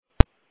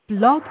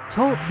Blog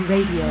Talk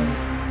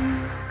Radio.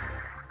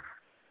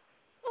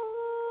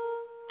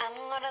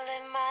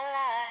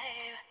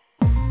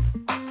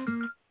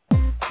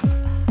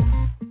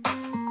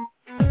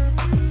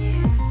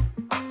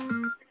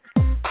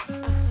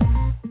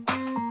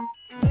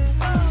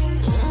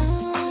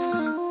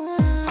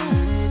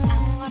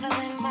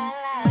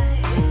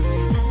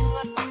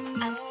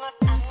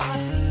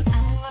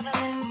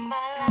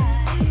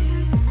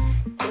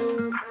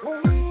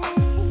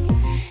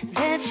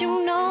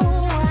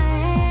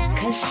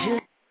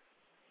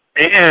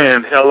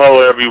 And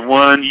hello,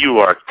 everyone. You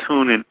are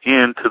tuning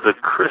in to the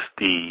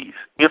Christie's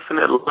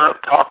Infinite Love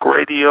Talk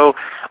Radio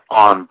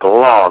on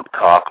Blog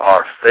Talk,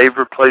 our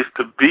favorite place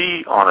to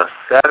be on a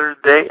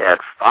Saturday at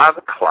 5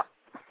 o'clock.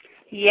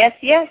 Yes,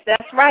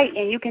 that's right.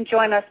 And you can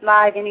join us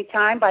live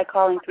anytime by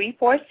calling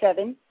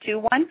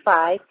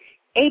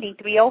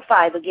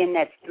 347-215-8305. Again,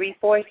 that's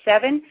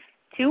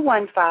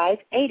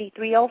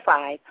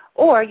 347-215-8305.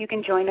 Or you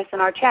can join us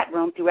in our chat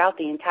room throughout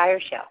the entire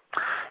show.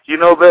 You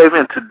know, baby,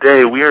 and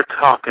today we are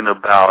talking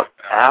about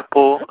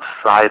apple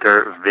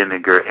cider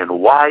vinegar and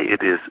why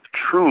it is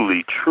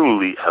truly,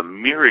 truly a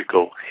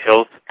miracle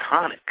health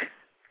tonic.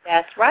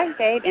 That's right,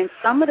 babe. And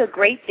some of the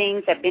great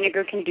things that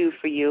vinegar can do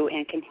for you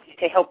and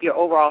to help your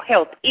overall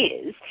health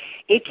is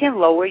it can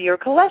lower your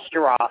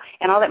cholesterol.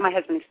 And I'll let my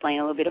husband explain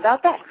a little bit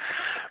about that.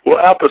 Well,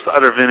 apple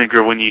cider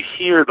vinegar, when you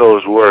hear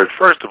those words,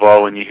 first of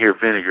all, when you hear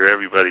vinegar,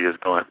 everybody is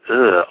going,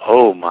 ugh,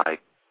 oh my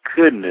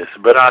goodness.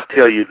 But I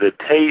tell you, the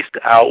taste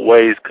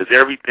outweighs, because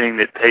everything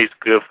that tastes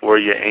good for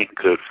you ain't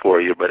good for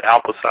you. But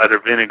apple cider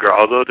vinegar,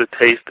 although the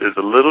taste is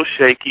a little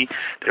shaky,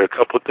 there are a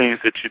couple of things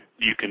that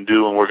you can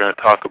do, and we're going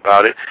to talk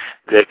about it,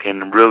 that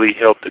can really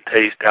help the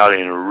taste out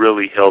and it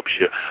really helps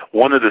you.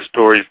 One of the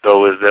stories,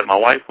 though, is that my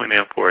wife went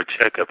in for a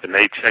checkup, and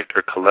they checked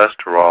her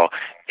cholesterol,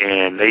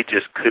 and they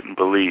just couldn't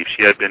believe.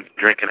 She had been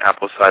drinking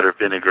apple cider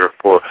vinegar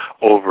for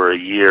over a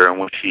year, and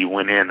when she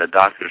went in, the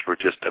doctors were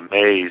just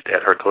amazed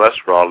at her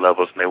cholesterol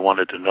levels, and they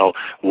wanted to know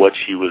what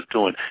she was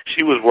doing.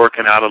 She was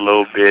working out a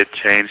little bit,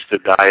 changed the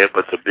diet,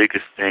 but the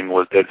biggest thing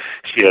was that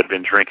she had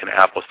been drinking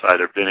apple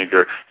cider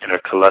vinegar, and her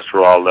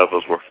cholesterol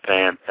levels were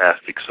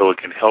fantastic. So it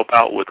can help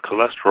out with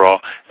cholesterol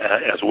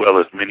as well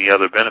as many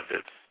other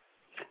benefits.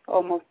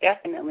 Oh, most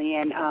definitely.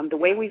 And the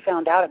way we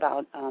found out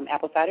about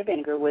apple cider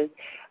vinegar was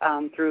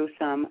through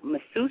some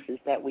masseuses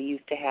that we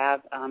used to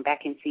have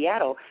back in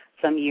Seattle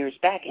some years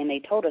back, and they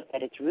told us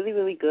that it's really,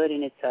 really good,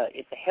 and it's a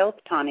health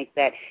tonic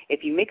that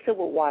if you mix it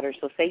with water,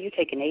 so say you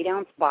take an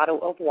 8-ounce bottle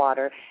of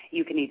water,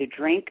 you can either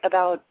drink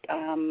about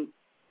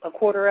a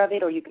quarter of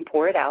it, or you can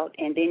pour it out,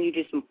 and then you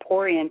just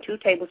pour in 2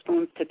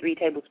 tablespoons to 3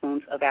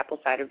 tablespoons of apple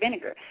cider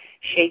vinegar.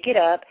 Shake it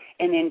up,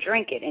 and then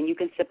drink it, and you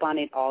can sip on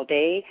it all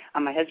day.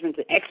 My husband's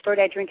an expert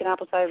at drinking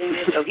apple cider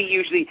vinegar, so he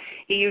usually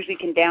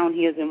can down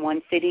his in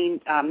one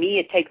sitting. Me,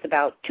 it takes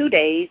about 2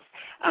 days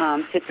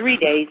to 3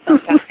 days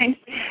sometimes,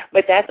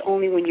 but that's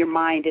only when your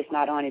mind is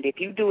not on it. If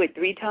you do it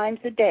 3 times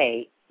a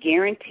day,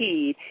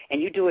 guaranteed,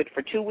 and you do it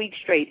for 2 weeks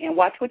straight, and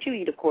watch what you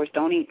eat, of course.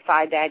 Don't eat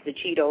 5 bags of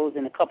Cheetos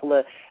and a couple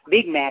of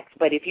Big Macs,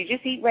 but if you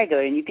just eat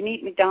regular, and you can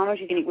eat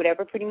McDonald's, you can eat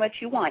whatever pretty much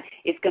you want,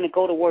 it's going to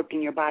go to work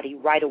in your body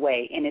right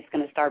away, and it's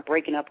going to start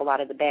breaking up a lot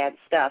of the bad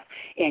stuff,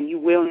 and you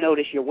will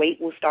notice your weight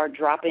will start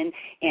dropping.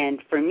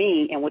 And for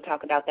me, and we'll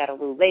talk about that a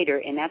little later,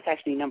 and that's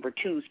actually number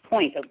 2's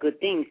point of good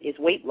things is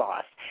weight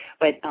loss.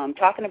 But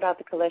talking about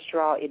the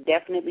cholesterol, it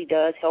definitely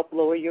does help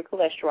lower your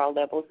cholesterol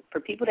levels. For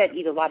people that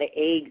eat a lot of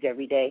eggs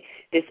every day,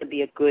 this would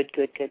be a good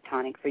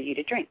tonic for you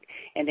to drink.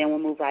 And then we'll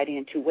move right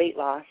into weight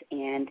loss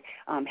and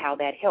how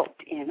that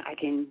helped. And I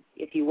can,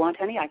 if you want,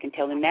 honey, I can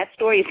tell them that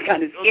story. It's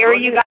kind of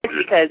scary, you guys,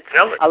 because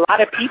a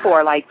lot of people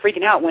are like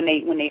freaking out when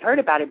they heard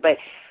about it. But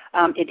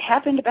it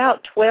happened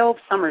about 12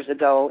 summers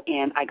ago,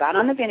 and I got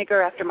on the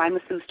vinegar after my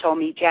masseuse told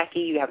me, Jackie,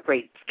 you have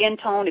great skin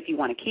tone. If you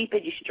want to keep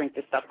it, you should drink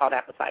this stuff called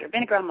apple cider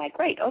vinegar. I'm like,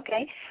 great,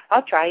 okay,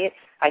 I'll try it.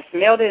 I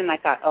smelled it, and I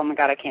thought, oh, my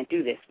God, I can't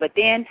do this. But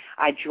then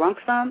I drank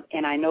some,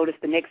 and I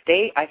noticed the next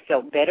day I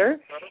felt better,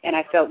 and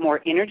I felt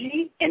more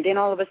energy. And then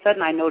all of a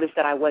sudden I noticed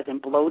that I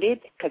wasn't bloated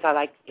because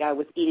I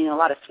was eating a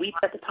lot of sweets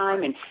at the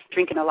time and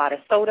drinking a lot of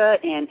soda,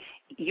 and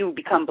you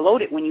become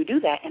bloated when you do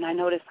that. And I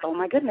noticed, oh,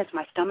 my goodness,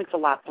 my stomach's a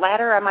lot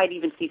flatter. I might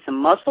even see some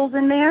muscles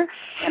in there.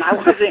 And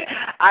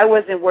I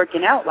wasn't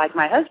working out like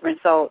my husband,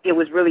 so it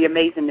was really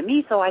amazing to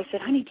me. So I said,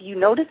 honey, do you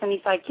notice? And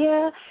he's like,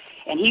 yeah.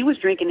 And he was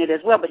drinking it as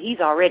well, but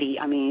he's already,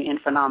 in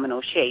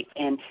phenomenal shape.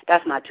 And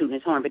that's not tooting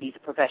his horn, but he's a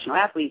professional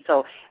athlete.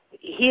 So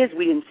his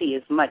we didn't see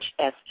as much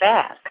as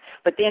fast.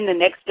 But then the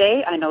next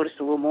day I noticed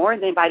a little more.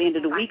 And then by the end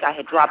of the week I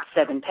had dropped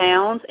 7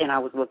 pounds, and I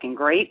was looking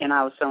great. And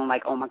I was feeling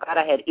like, oh, my God,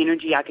 I had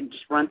energy. I could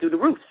just run through the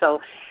roof.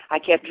 So I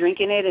kept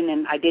drinking it, and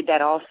then I did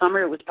that all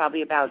summer. It was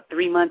probably about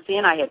 3 months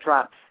in. I had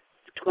dropped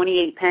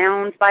 28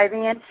 pounds by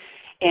then.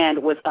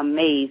 And was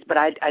amazed, but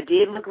I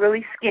did look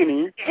really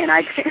skinny, and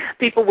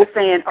people were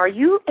saying, are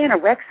you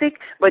anorexic?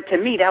 But to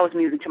me, that was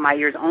music to my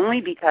ears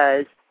only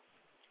because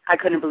I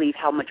couldn't believe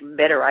how much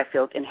better I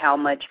felt and how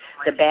much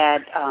the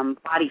bad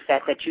body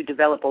fat that you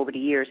develop over the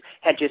years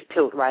had just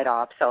peeled right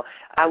off. So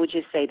I would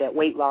just say that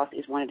weight loss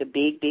is one of the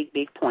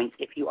big points.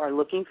 If you are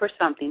looking for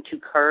something to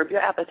curb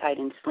your appetite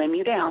and slim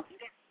you down,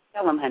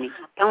 tell them, honey.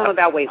 Tell them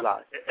about weight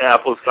loss.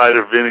 Apple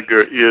cider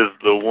vinegar is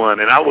the one.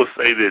 And I will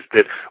say this,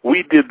 that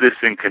we did this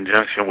in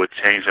conjunction with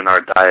changing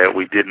our diet.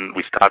 We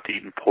stopped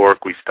eating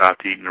pork. We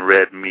stopped eating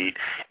red meat.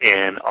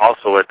 And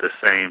also at the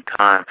same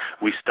time,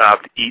 we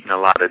stopped eating a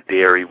lot of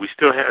dairy. We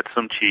still had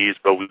some cheese,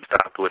 but we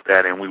stopped with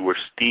that. And we were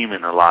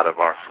steaming a lot of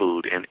our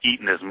food and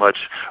eating as much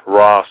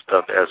raw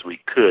stuff as we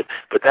could.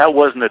 But that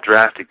wasn't a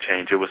drastic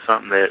change. It was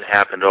something that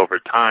happened over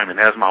time. And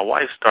as my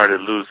wife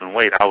started losing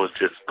weight, I was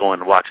just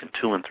going watching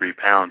 2 and 3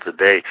 pounds a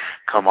day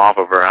come off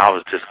of her. I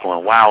was just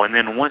going, wow. And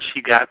then once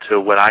she got to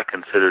what I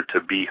considered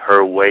to be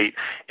her weight,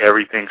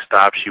 everything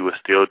stopped. She was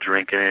still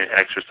drinking and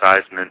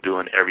exercising and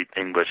doing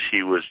everything, but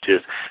she was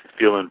just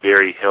feeling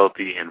very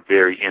healthy and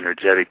very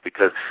energetic,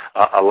 because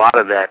a lot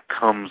of that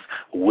comes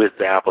with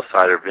the apple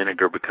cider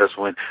vinegar, because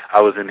when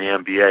I was in the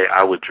NBA,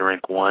 I would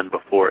drink one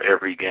before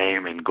every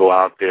game and go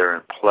out there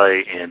and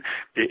play, and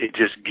it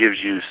just gives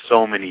you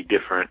so many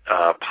different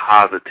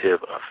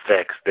positive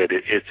effects that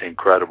it's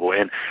incredible.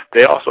 And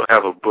they also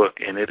have a book,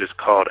 and it is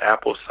called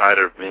Apple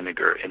Cider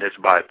Vinegar, and it's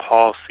by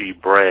Paul C.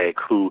 Bragg,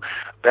 who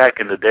back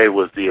in the day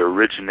was the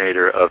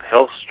originator of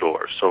health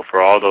stores. So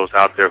for all those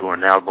out there who are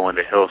now going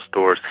to health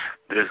stores,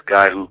 this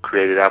guy who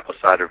created apple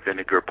cider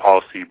vinegar,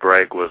 Paul C.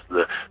 Bragg, was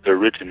the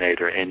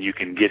originator, and you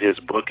can get his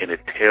book, and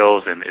it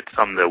tells, and it's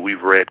something that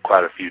we've read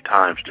quite a few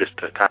times just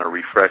to kind of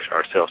refresh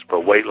ourselves.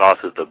 But weight loss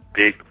is a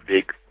big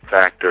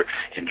factor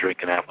in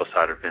drinking apple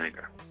cider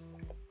vinegar.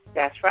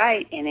 That's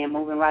right. And then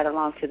moving right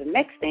along to the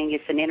next thing,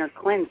 it's an inner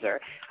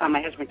cleanser.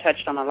 My husband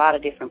touched on a lot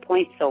of different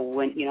points. So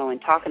when, in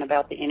talking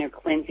about the inner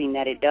cleansing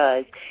that it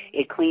does,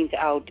 it cleans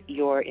out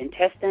your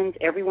intestines.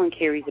 Everyone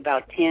carries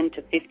about 10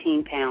 to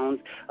 15 pounds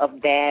of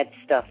bad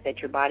stuff that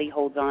your body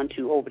holds on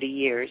to over the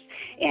years.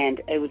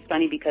 And it was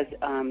funny because,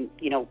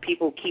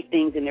 people keep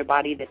things in their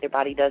body that their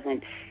body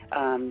doesn't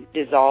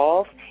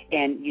dissolve,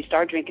 and you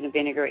start drinking the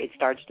vinegar, it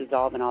starts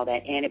dissolving all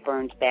that, and it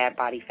burns bad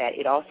body fat.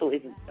 It also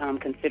is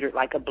considered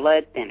like a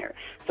blood thinner,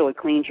 so it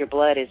cleans your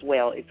blood as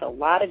well. It's a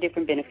lot of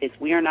different benefits.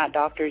 We are not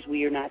doctors,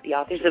 we are not the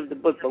authors of the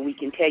book, but we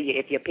can tell you,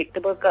 if you pick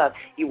the book up,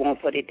 you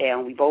won't put it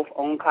down. We both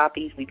own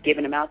copies. We've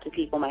given them out to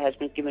people. My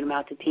husband's given them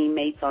out to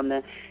teammates on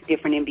the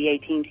different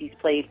NBA teams he's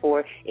played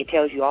for. It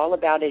tells you all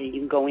about it, and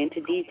you can go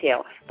into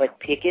detail, but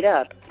pick it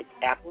up. It's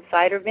Apple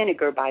Cider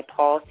Vinegar by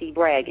Paul C.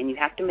 Bragg, and you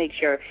have to make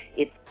sure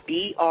it's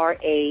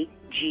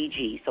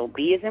B-R-A-G-G. So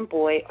B is in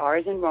boy, R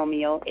is in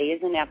Romeo, A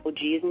is in apple,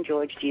 G is in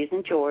George, G is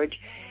in George.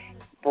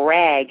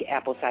 Bragg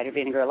apple cider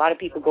vinegar. A lot of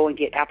people go and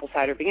get apple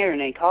cider vinegar, and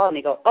they call and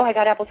they go, oh, I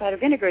got apple cider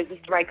vinegar. Is this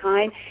the right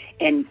kind?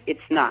 And it's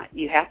not.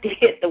 You have to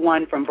get the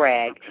one from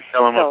Bragg.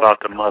 Tell them about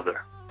the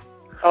mother.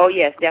 Oh,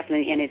 yes,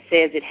 definitely, and it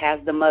says it has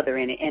the mother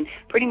in it. And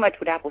pretty much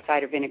what apple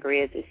cider vinegar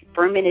is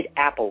fermented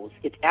apples.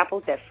 It's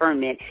apples that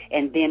ferment,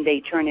 and then they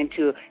turn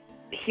into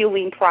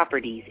healing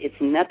properties. It's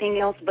nothing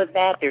else but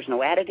that. There's no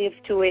additives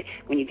to it.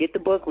 When you get the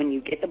book, when you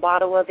get the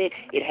bottle of it,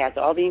 it has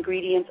all the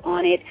ingredients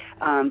on it.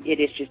 It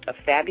is just a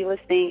fabulous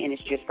thing, and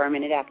it's just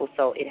fermented apple.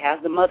 So it has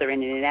the mother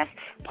in it, and that's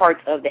parts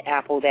of the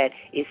apple that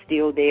is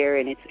still there,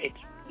 and it's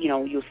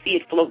you'll see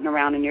it floating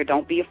around in there.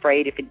 Don't be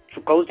afraid. If it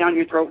goes down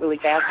your throat really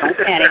fast, don't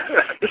panic,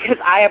 because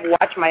I have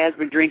watched my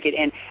husband drink it,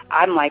 and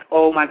I'm like,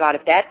 oh, my God,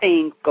 if that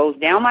thing goes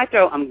down my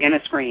throat, I'm going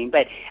to scream.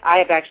 But I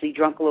have actually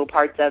drunk little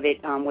parts of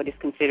it, what is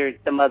considered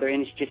the mother,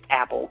 and it's just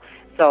apple.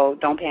 So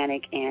don't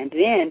panic. And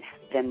then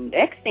the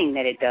next thing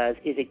that it does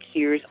is it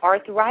cures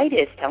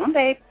arthritis. Tell them,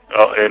 babe.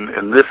 Oh,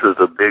 and this is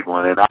a big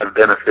one, and I've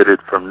benefited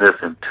from this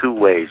in 2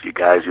 ways, you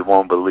guys. You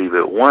won't believe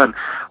it. One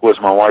was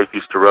my wife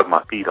used to rub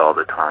my feet all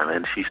the time,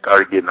 and she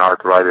started getting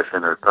arthritis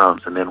in her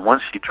thumbs. And then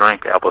once she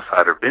drank apple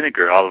cider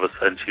vinegar, all of a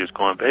sudden she was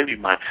going, baby,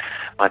 my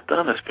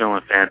thumb is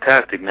feeling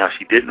fantastic. Now,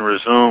 she didn't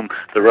resume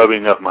the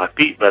rubbing of my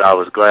feet, but I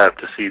was glad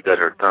to see that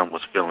her thumb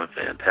was feeling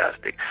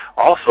fantastic.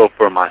 Also,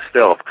 for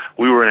myself,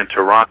 we were in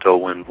Toronto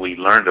when we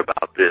learned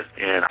about this,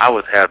 and I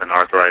was having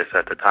arthritis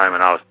at the time,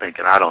 and I was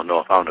thinking, I don't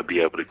know if I'm going to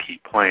be able to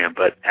keep playing.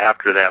 But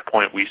after that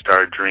point, we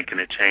started drinking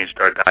and changed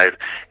our diet,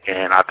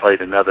 and I played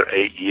another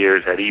 8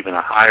 years at even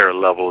a higher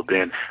level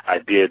than I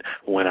did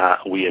when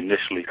we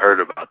initially heard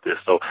about this.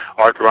 So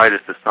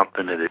arthritis is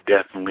something that it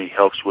definitely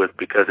helps with,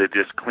 because it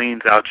just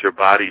cleans out your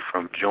body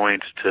from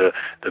joints to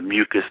the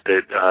mucus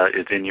that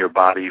is in your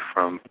body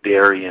from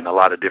dairy and a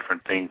lot of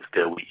different things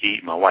that we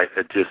eat. My wife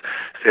had just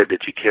said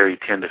that you carry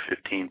 10 to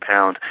 15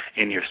 pounds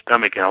in your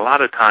stomach, and a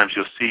lot of times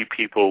you'll see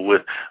people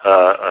with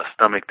a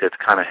stomach that's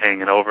kind of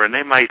hanging over, and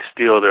they might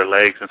still their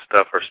legs and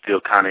stuff are still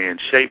kind of in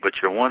shape, but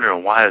you're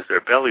wondering why is their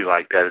belly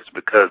like that. It's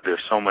because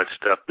there's so much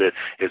stuff that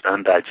is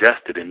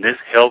undigested, and this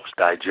helps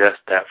digest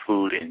that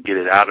food and get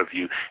it out of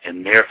you,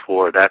 and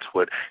therefore that's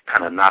what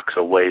kind of knocks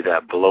away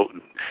that bloating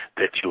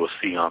that you will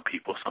see on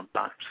people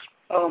sometimes.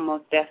 Oh,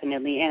 most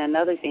definitely. And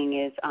another thing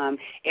is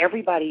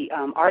everybody,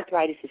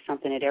 arthritis is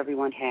something that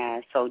everyone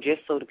has. So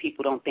just so the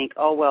people don't think,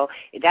 oh, well,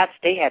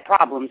 they had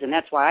problems, and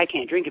that's why I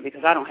can't drink it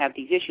because I don't have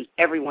these issues.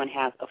 Everyone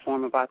has a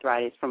form of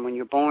arthritis from when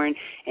you're born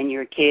and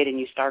you're a kid and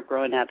you start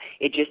growing up.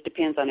 It just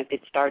depends on if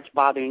it starts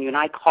bothering you. And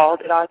I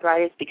called it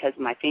arthritis because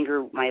my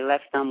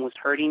left thumb was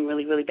hurting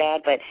really, really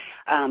bad. But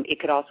it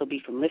could also be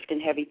from lifting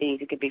heavy things.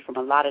 It could be from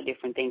a lot of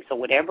different things. So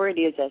whatever it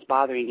is that's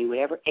bothering you,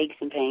 whatever aches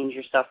and pains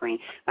you're suffering.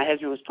 My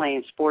husband was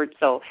playing sports,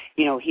 so,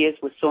 his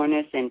was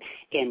soreness, and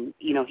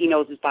he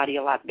knows his body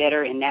a lot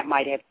better, and that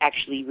might have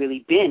actually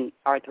really been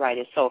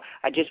arthritis. So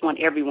I just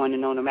want everyone to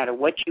know no matter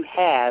what you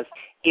have,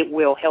 it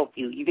will help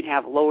you. You can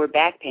have lower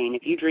back pain.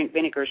 If you drink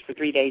vinegars for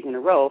 3 days in a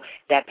row,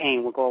 that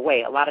pain will go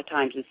away. A lot of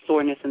times it's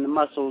soreness in the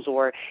muscles,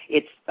 or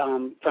it's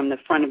from the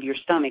front of your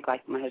stomach,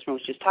 like my husband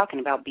was just talking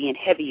about, being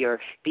heavier,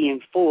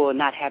 being full,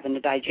 not having the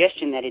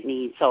digestion that it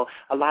needs. So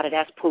a lot of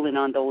that's pulling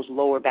on those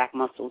lower back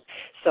muscles.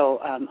 So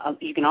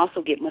you can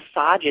also get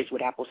massages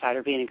with apple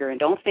cider vinegar. And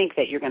don't think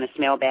that you're going to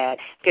smell bad,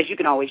 because you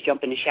can always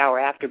jump in the shower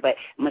after, but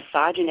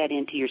massaging that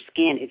into your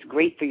skin, it's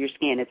great for your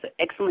skin. It's an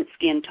excellent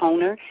skin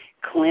toner,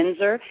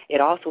 cleanser. It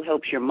also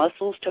helps your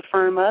muscles to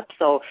firm up.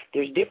 So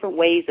there's different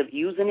ways of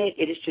using it.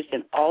 It is just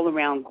an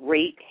all-around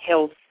great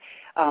health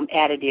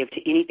additive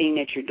to anything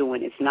that you're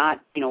doing. It's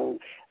not,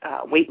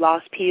 weight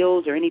loss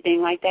pills or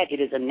anything like that. It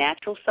is a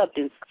natural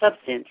substance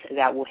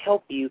that will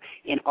help you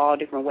in all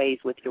different ways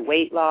with your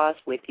weight loss,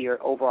 with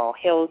your overall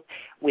health,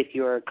 with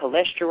your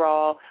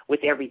cholesterol,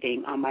 with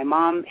everything. My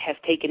mom has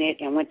taken it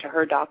and went to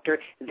her doctor.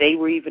 They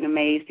were even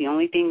amazed. The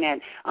only thing that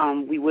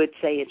we would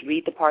say is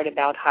read the part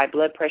about high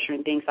blood pressure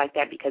and things like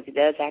that, because it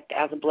does act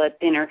as a blood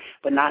thinner,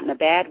 but not in a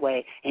bad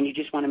way, and you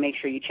just want to make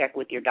sure you check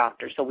with your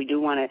doctor. So we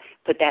do want to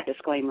put that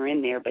disclaimer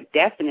in there, but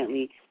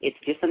definitely it's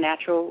just a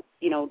natural,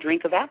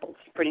 drink of apples,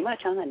 pretty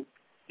much, huh?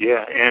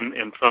 Yeah,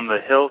 and from the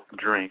health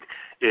drink,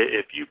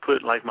 if you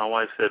put, like my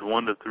wife said,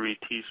 1 to 3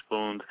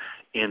 teaspoons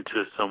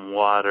into some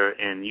water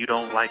and you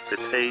don't like the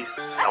taste,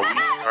 now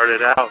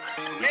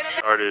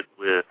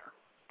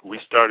we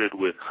started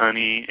with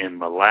honey and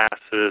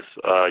molasses.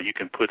 You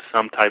can put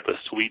some type of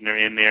sweetener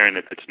in there, and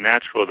if it's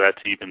natural,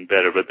 that's even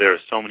better. But there are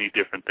so many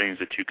different things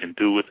that you can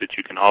do with it.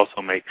 You can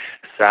also make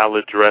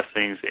salad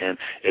dressings, and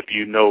if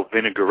you know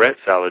vinaigrette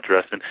salad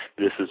dressing,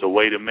 this is a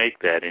way to make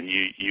that. And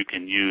you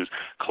can use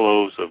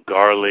cloves of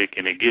garlic,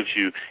 and it gives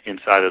you,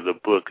 inside of the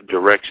book,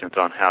 directions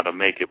on how to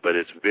make it. But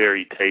it's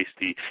very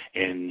tasty,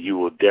 and you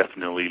will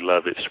definitely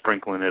love it.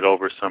 Sprinkling it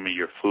over some of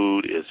your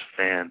food is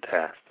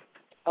fantastic.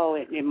 Oh,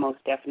 it most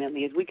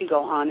definitely is. We could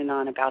go on and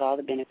on about all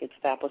the benefits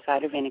of apple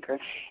cider vinegar,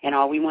 and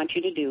all we want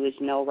you to do is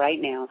know right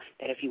now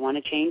that if you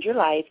want to change your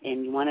life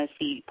and you want to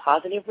see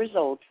positive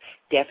results,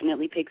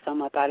 definitely pick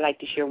some up. I'd like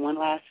to share one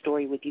last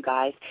story with you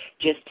guys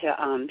just to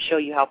show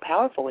you how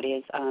powerful it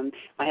is.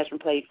 My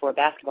husband played for a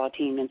basketball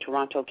team in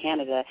Toronto,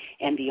 Canada,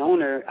 and the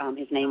owner,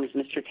 his name is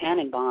Mr.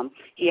 Tannenbaum.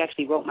 He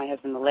actually wrote my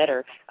husband a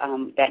letter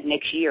that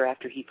next year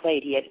after he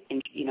played. He had,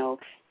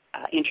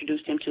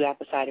 introduced him to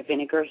apple cider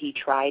vinegar. He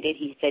tried it.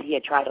 He said he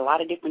had tried a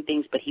lot of different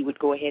things, but he would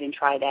go ahead and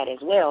try that as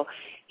well.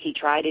 He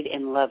tried it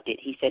and loved it.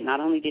 He said not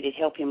only did it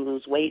help him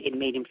lose weight, it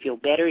made him feel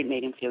better. It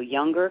made him feel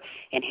younger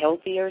and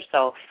healthier.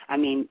 So,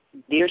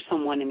 there's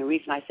someone, and the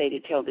reason I say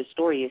to tell this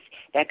story is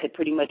that could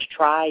pretty much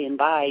try and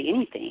buy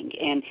anything.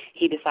 And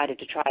he decided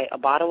to try a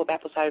bottle of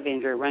apple cider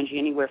vinegar. It runs you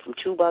anywhere from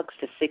 $2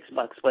 to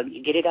 $6. Whether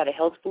you get it at a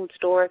health food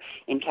store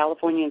in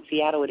California and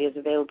Seattle, it is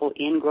available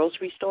in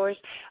grocery stores.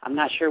 I'm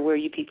not sure where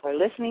you people are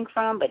listening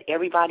from, but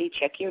everybody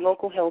check your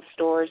local health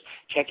stores,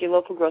 check your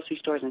local grocery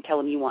stores, and tell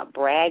them you want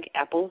Bragg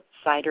apple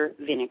cider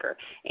vinegar,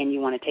 and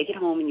you want to take it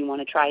home and you want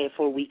to try it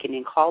for a week, and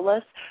then call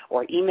us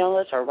or email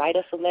us or write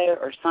us a letter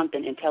or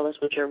something and tell us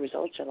what your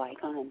results are like,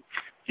 huh?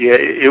 Yeah,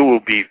 it will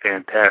be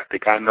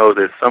fantastic. I know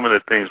that some of the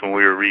things when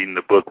we were reading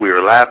the book we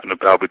were laughing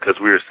about, because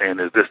we were saying,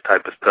 is this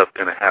type of stuff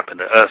going to happen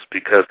to us?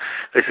 Because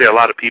they say a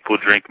lot of people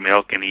drink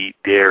milk and eat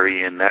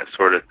dairy and that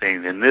sort of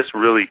thing, and this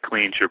really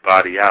cleans your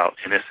body out.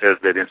 And it says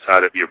that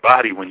inside of your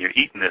body, when you're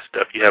eating this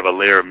stuff, you have a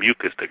layer of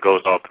mucus that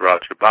goes all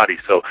throughout your body.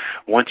 So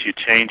once you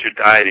change your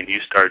diet and you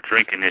start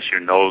drinking this, your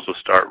nose will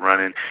start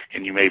running,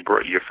 and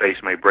your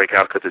face may break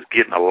out because it's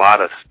getting a lot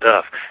of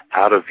stuff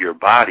out of your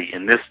body.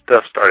 And this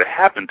stuff started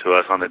happening to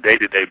us on a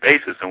day-to-day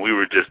basis, and we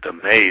were just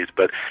amazed.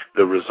 But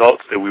the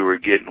results that we were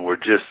getting were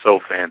just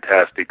so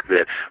fantastic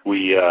that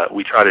we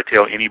try to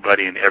tell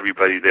anybody and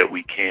everybody that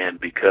we can,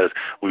 because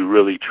we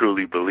really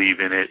truly believe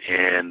in it,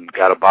 and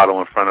got a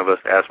bottle in front of us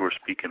as we're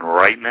speaking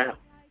right now.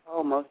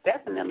 Oh, most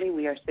definitely.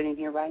 We are sitting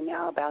here right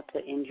now about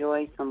to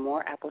enjoy some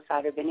more apple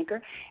cider vinegar,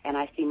 and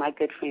I see my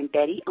good friend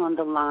Betty on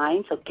the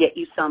line, so get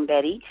you some,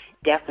 Betty,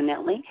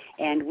 definitely.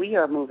 And we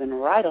are moving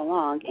right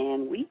along,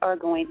 and we are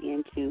going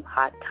into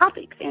Hot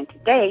Topics. And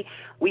today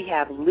we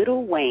have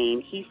Lil Wayne.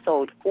 He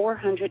sold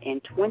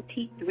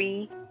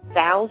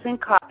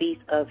 423,000 copies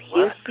of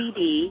his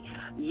CD.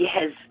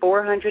 Yes,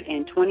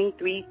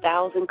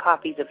 423,000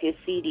 copies of his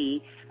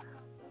CD.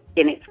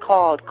 and it's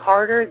called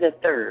Carter the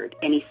Third,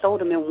 and he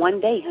sold them in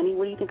one day. Honey,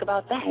 what do you think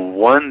about that?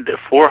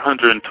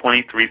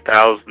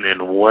 423,000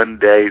 in one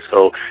day.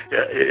 So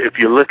if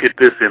you look at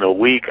this in a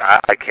week,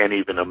 I can't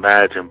even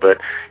imagine. But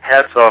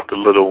hats off to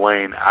Lil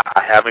Wayne.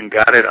 I haven't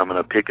got it. I'm going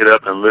to pick it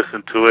up and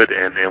listen to it,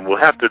 and we'll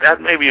have to.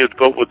 That maybe is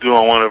what we'll do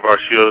on one of our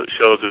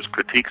shows is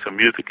critique some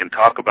music and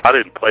talk about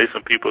it and play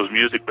some people's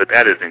music. But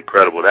that is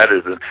incredible. That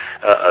is an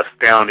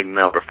astounding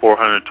number.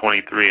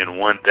 423 in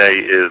one day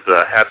is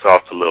hats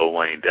off to Lil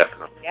Wayne,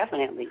 definitely.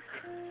 Definitely.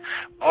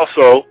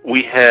 Also,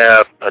 we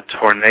have a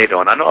tornado,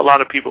 and I know a lot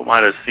of people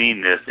might have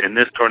seen this, and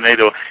this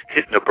tornado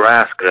hit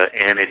Nebraska,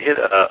 and it hit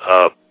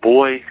a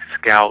Boy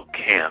Scout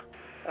camp.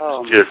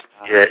 Oh,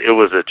 it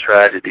was a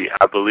tragedy.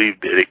 I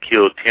believe that it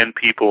killed 10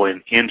 people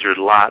and injured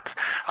lots.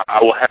 I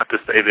will have to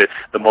say that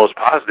the most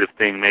positive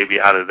thing maybe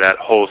out of that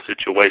whole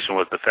situation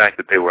was the fact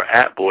that they were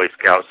at Boy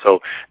Scouts,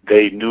 so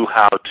they knew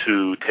how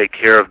to take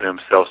care of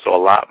themselves, so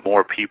a lot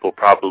more people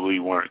probably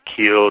weren't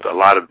killed. A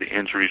lot of the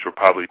injuries were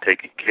probably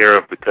taken care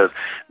of because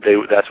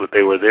that's what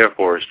they were there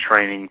for, is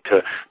training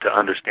to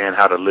understand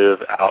how to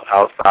live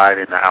outside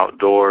in the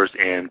outdoors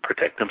and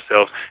protect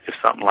themselves if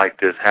something like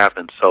this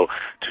happens. So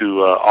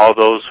to all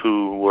those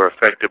who were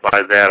affected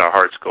by that, our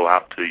hearts go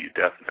out to you,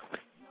 definitely.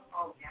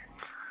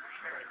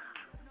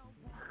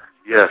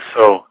 Yes,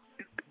 so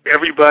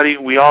everybody,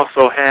 we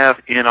also have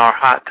in our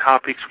hot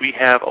topics, we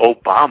have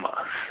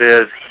Obama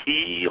says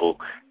he'll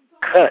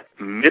cut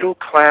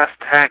middle-class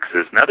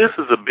taxes. Now, this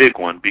is a big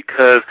one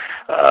because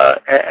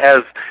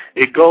as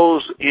it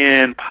goes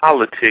in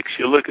politics,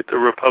 you look at the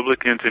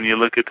Republicans and you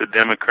look at the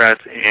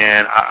Democrats,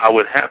 and I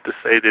would have to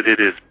say that it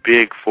is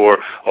big for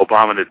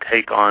Obama to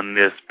take on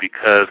this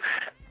because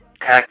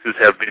taxes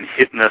have been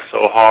hitting us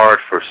so hard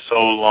for so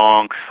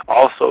long.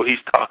 Also,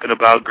 he's talking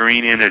about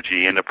green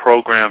energy, and the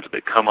programs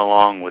that come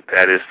along with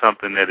that is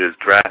something that is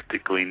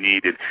drastically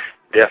needed,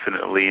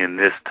 definitely in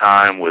this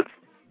time with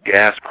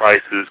gas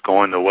prices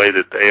going the way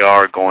that they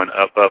are, going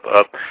up, up,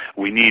 up.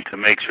 We need to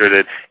make sure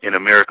that in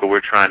America we're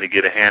trying to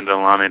get a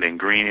handle on it, and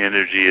green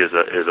energy is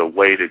a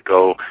way to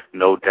go,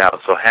 no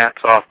doubt. So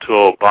hats off to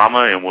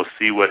Obama, and we'll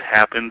see what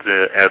happens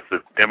as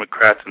the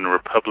Democrats and the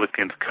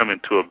Republicans come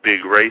into a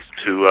big race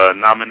to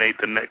nominate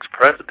the next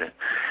president.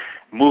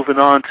 Moving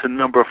on to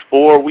number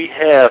 4, we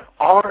have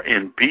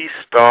R&B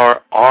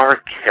star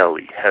R.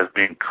 Kelly has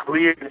been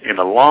cleared in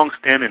a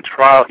long-standing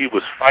trial he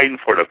was fighting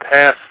for the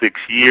past 6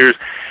 years.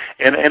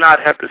 And I'd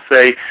have to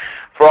say,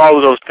 for all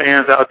of those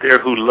fans out there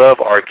who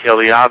love R.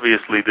 Kelly,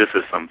 obviously this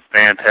is some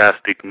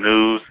fantastic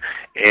news.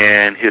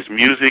 And his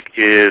music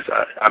is,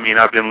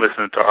 I've been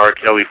listening to R.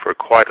 Kelly for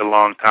quite a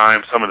long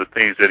time. Some of the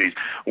things that he's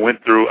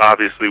went through,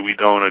 obviously, we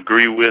don't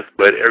agree with,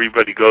 but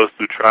everybody goes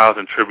through trials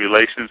and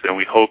tribulations, and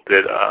we hope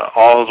that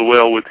all is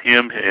well with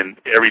him and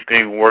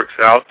everything works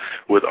out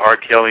with R.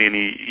 Kelly, and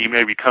he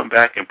maybe come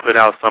back and put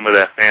out some of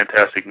that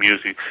fantastic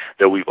music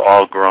that we've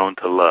all grown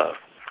to love.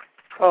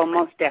 Oh,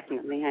 most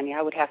definitely, honey.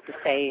 I would have to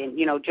say, and,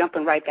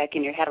 jumping right back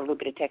in here, had a little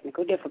bit of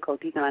technical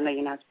difficulties, and I know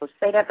you're not supposed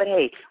to say that, but,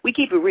 hey, we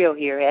keep it real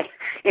here at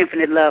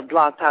Infinite Love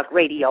Blog Talk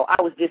Radio. I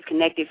was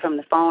disconnected from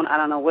the phone. I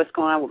don't know what's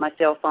going on with my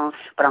cell phone,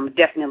 but I'm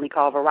definitely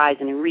call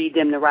Verizon and read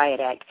them the riot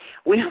act.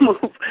 We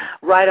move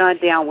right on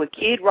down where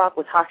Kid Rock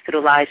was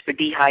hospitalized for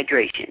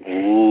dehydration.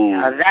 Ooh.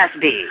 Now, that's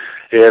big.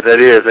 Yeah, that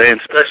is, and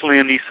especially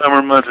in these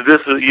summer months.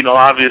 This is,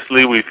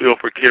 obviously we feel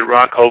for Kid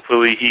Rock.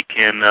 Hopefully he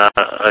can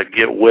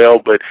get well,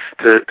 but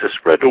to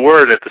spread the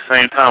word at the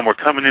same time, we're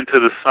coming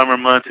into the summer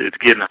months. It's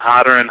getting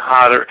hotter and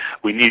hotter.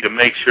 We need to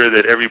make sure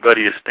that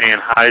everybody is staying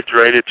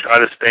hydrated. Try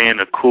to stay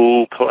in a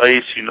cool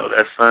place.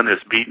 That sun is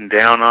beating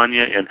down on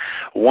you, and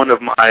one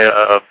of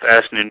my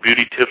fashion and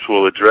beauty tips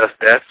will address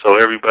that. So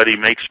everybody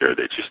make sure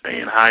that you're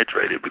staying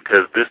hydrated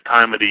because this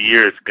time of the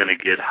year it's going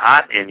to get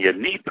hot, and you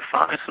need to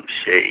find some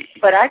shade.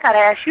 But I got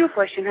to ask you a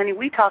question, honey.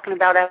 We talking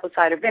about apple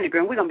cider vinegar,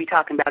 and we're going to be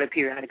talking about it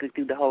periodically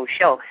through the whole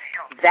show.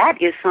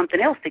 That is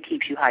something else that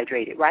keeps you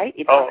hydrated, right?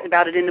 It talks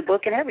about it in the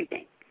book and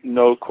everything.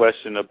 No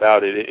question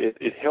about it.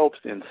 It helps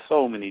in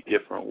so many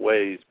different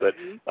ways. But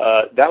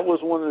that was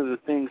one of the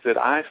things that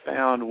I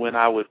found when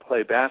I would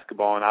play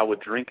basketball and I would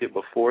drink it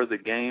before the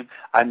game.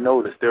 I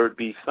noticed there would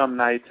be some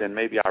nights and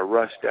maybe I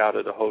rushed out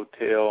of the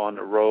hotel on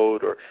the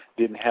road or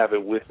didn't have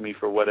it with me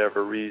for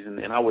whatever reason,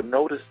 and I would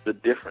notice the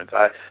difference.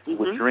 I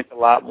would drink a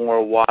lot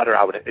more water.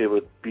 It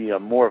would be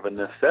more of a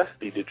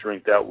necessity to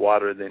drink that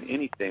water than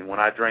anything. When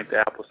I drank the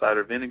apple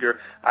cider vinegar,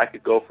 I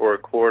could go for a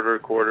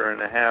quarter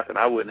and a half, and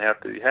I wouldn't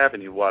have to have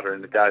any water.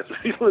 And the guys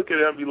would be looking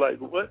at me like,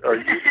 what are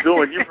you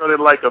doing? You're running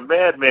like a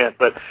madman.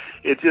 But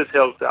it just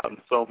helps out in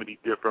so many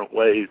different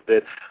ways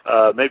that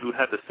maybe we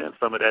have to send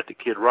some of that to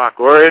Kid Rock.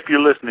 Or if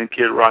you're listening,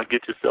 Kid Rock,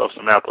 get yourself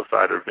some apple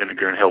cider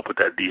vinegar and help with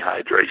that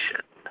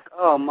dehydration.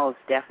 Oh, most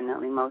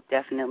definitely, most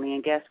definitely.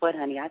 And guess what,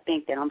 honey? I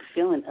think that I'm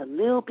feeling a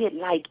little bit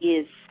like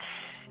is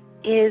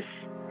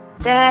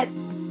that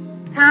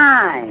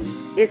time.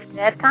 It's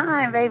that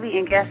time, baby.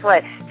 And guess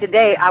what?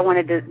 Today, I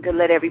wanted to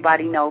let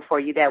everybody know for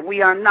you that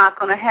we are not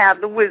going to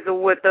have the Wizard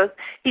with us.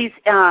 He's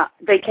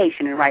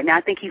vacationing right now.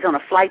 I think he's on a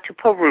flight to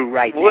Peru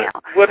right now.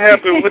 What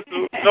happened with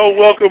the no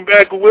welcome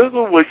back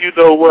Wizard? Well, you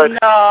know what?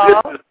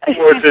 No. This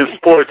is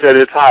sports at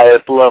its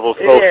highest level.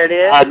 So there it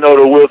is. I know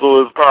the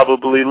Wizard is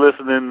probably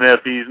listening.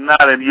 If he's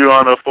not and you're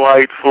on a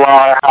flight,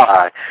 fly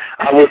high.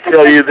 I will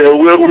tell you that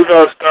we're going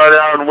to start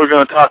out and we're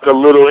going to talk a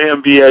little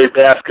NBA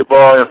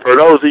basketball. And for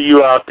those of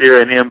you out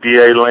there in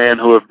NBA land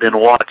who have been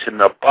watching,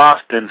 the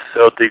Boston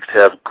Celtics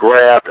have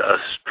grabbed a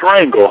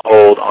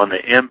stranglehold on the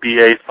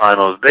NBA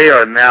Finals. They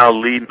are now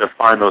leading the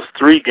Finals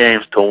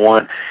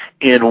 3-1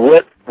 in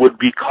what would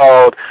be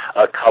called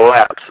a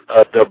collapse,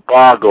 a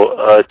debacle,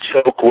 a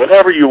choke,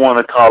 whatever you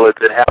want to call it,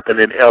 that happened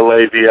in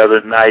L.A. the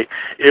other night.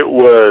 It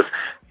was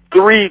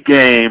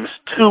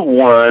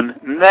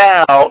 3-2-1.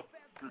 Now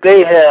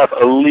they have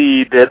a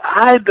lead that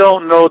I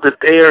don't know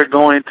that they are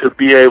going to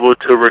be able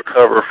to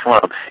recover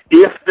from.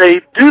 If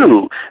they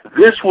do,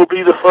 this will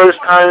be the first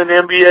time in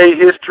NBA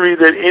history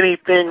that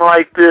anything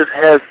like this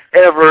has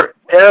ever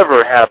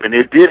happened.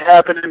 It did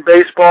happen in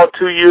baseball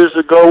 2 years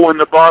ago when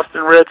the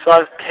Boston Red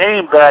Sox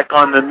came back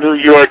on the New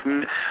York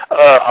Knicks,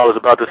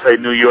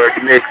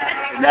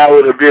 and that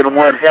would have been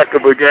one heck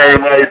of a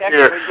game right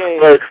there.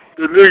 But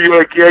the New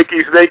York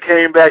Yankees, they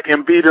came back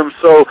and beat them.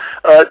 So,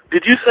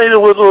 did you say the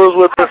Whistle was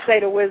with us? I say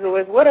the Whistle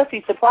was with us.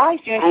 He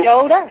surprised you and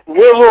showed up.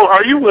 Whistle,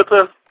 are you with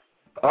us?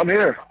 I'm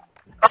here.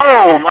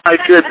 Oh, my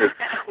goodness.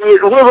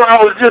 Well,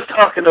 I was just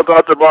talking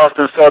about the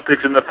Boston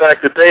Celtics and the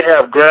fact that they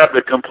have grabbed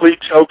a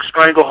complete choke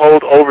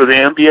stranglehold over the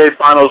NBA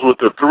Finals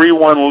with a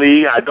 3-1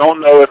 lead. I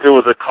don't know if it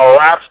was a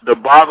collapse,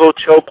 debacle,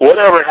 choke,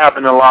 whatever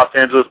happened in Los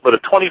Angeles, but a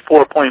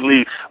 24-point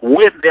lead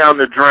went down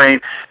the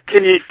drain.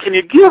 Can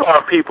you give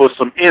our people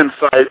some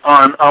insight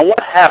on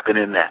what happened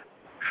in that?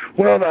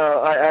 Well,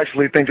 I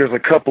actually think there's a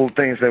couple of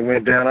things that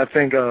went down. I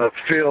think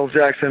Phil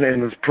Jackson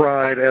and his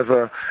pride as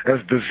the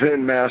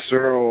Zen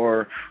master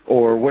or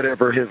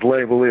whatever his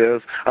label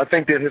is, I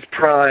think that his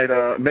pride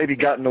maybe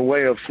got in the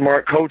way of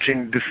smart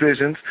coaching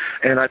decisions,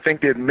 and I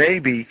think that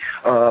maybe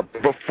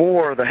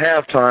before the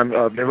halftime,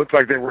 it looked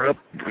like they were up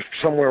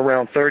somewhere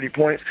around 30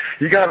 points.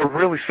 You got to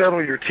really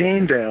settle your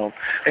team down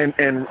and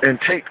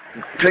take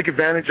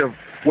advantage of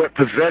what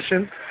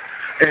possession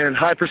and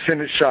high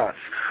percentage shots.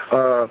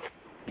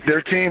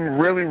 Their team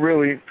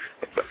really.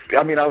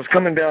 I mean, I was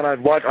coming down.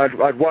 I'd watch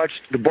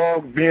the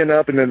ball being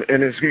up, and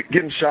it's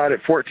getting shot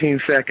at 14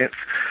 seconds,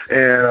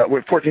 and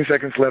with 14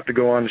 seconds left to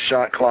go on the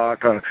shot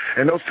clock, and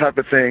those type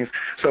of things.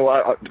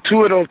 So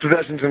 2 of those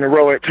possessions in a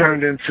row, it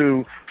turned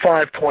into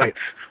 5 points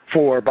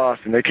for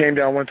Boston. They came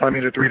down one time,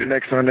 hit a 3. The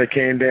next time they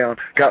came down,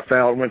 got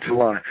fouled, went to the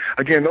line.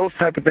 Again, those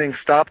type of things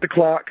stop the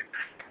clock.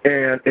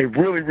 And it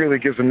really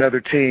gives another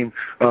team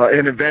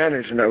an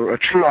advantage and a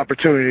true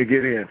opportunity to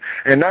get in.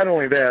 And not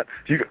only that,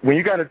 when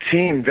you got a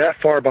team that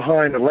far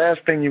behind, the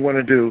last thing you want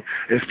to do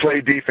is play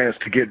defense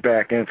to get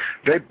back. And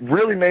they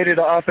really made it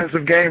an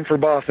offensive game for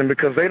Boston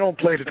because they don't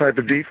play the type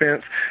of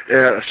defense,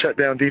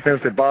 shutdown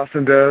defense that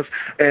Boston does.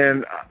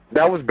 And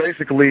that was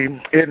basically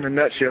it in a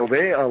nutshell.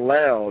 They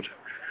allowed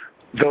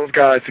those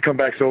guys to come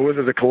back. So was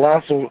it a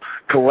colossal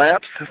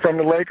collapse from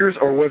the Lakers,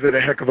 or was it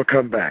a heck of a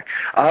comeback?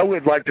 I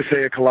would like to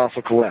say a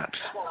colossal collapse.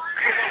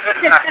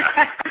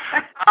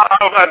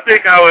 I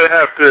think I would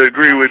have to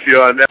agree with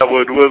you on that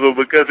one, Wizzle,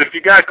 because if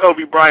you got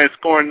Kobe Bryant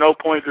scoring no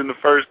points in the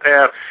first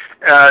half,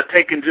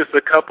 taking just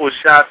a couple of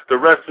shots, the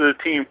rest of the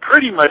team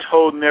pretty much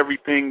holding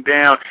everything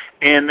down,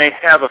 and they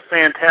have a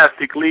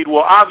fantastic lead.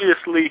 Well,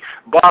 obviously,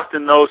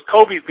 Boston knows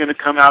Kobe's going to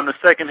come out in the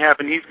second half,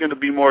 and he's going to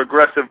be more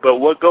aggressive, but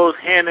what goes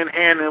hand in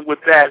hand with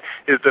that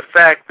is the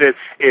fact that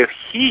if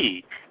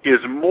he is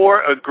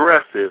more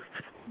aggressive,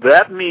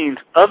 that means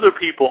other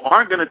people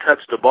aren't going to touch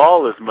the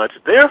ball as much.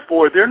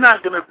 Therefore, they're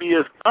not going to be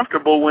as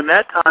comfortable when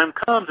that time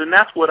comes, and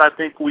that's what I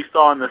think we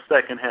saw in the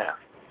second half.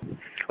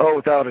 Oh,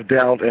 without a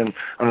doubt, and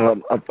I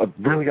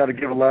really got to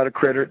give a lot of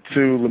credit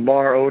to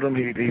Lamar Odom.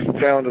 He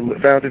found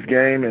his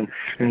game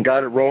and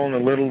got it rolling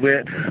a little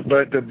bit.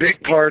 But the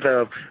big part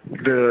of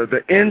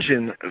the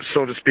engine,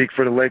 so to speak,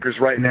 for the Lakers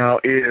right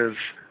now is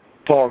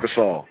Paul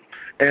Gasol.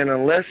 And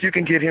unless you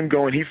can get him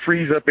going, he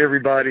frees up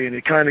everybody, and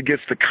it kind of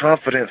gets the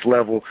confidence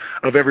level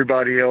of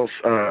everybody else.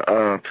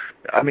 I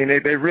mean,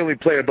 they really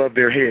play above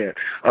their head.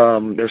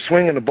 They're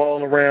swinging the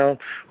ball around.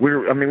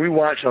 We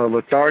watch a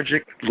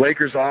lethargic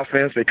Lakers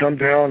offense. They come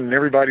down, and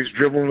everybody's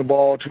dribbling the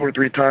ball 2 or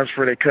 3 times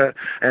before they cut,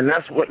 and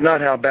that's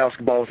not how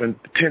basketball is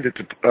intended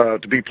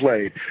to be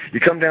played. You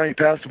come down, you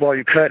pass the ball,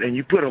 you cut, and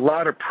you put a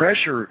lot of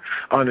pressure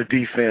on the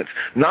defense,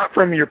 not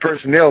from your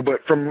personnel,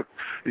 but from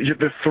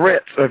the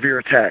threats of your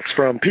attacks,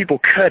 from people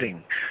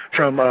cutting,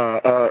 from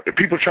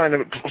people trying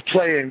to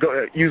play and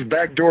use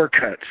backdoor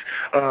cuts,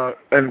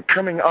 and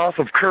coming off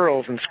of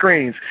curls and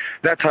screens,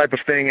 that type of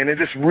thing. And it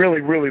just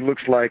really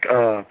looks like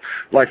the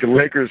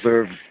Lakers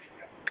are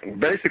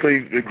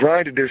basically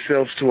grinded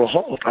themselves to a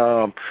halt.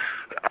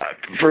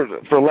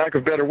 For lack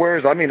of better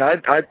words, I mean, I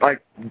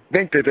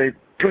think that they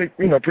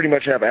pretty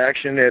much have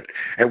action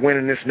at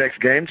winning this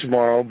next game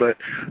tomorrow. But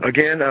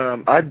again,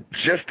 I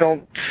just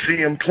don't see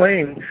him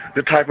playing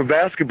the type of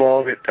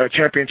basketball that a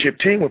championship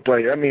team would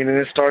play. I mean, and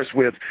it starts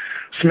with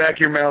smack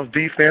your mouth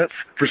defense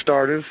for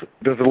starters.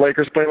 Does the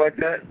Lakers play like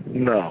that?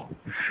 No.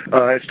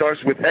 It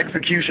starts with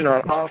execution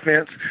on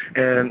offense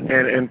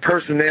and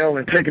personnel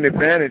and taking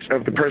advantage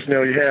of the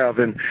personnel you have.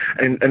 And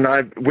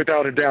I,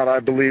 without a doubt, I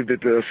believe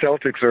that the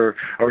Celtics are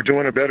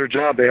doing a better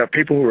job. They have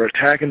people who are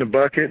attacking the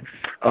bucket.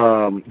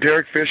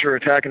 Derek Fisher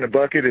attacking the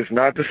bucket is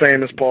not the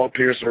same as Paul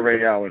Pierce or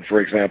Ray Allen,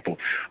 for example.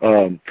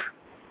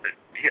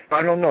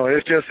 I don't know.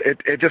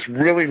 It just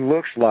really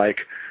looks like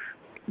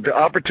the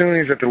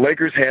opportunities that the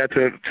Lakers had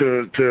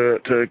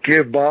to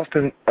give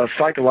Boston a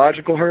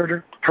psychological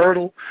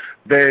hurdle,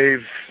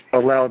 they've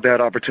allowed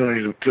that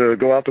opportunity to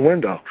go out the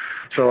window.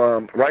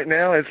 So right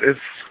now,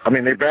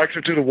 their backs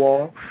are to the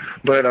wall,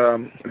 but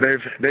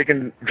they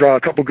can draw a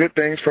couple good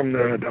things from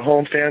the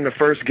homestand, the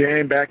first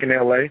game back in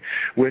L.A.,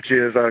 which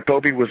is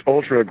Kobe was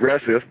ultra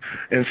aggressive,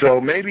 and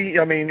so maybe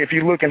if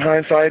you look in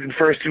hindsight, in the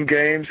first two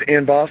games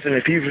in Boston,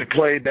 if he had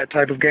played that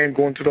type of game,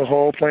 going to the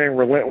hole, playing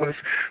relentless,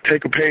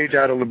 take a page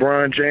out of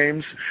LeBron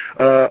James'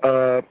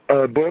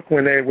 book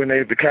when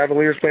the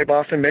Cavaliers play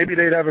Boston, maybe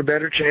they'd have a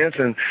better chance,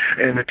 and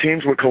the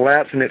teams would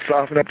collapse and it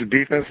soften up the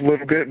defense a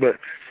little bit, but.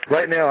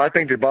 Right now, I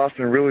think that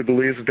Boston really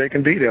believes that they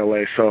can beat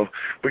L.A., so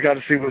we got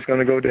to see what's going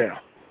to go down.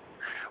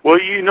 Well,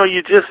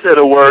 you just said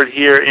a word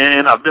here,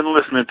 and I've been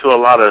listening to a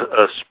lot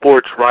of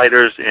sports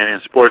writers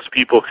and sports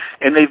people,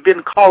 and they've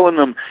been calling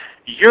them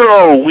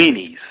Euro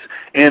weenies.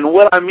 And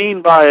what I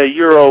mean by a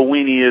Euro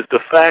weenie is the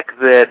fact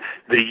that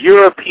the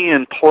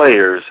European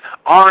players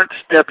aren't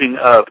stepping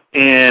up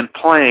and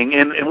playing.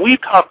 And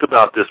we've talked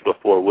about this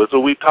before,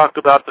 Wizzle. We've talked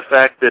about the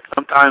fact that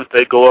sometimes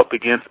they go up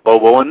against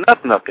Bobo and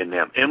Nuck in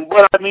them. And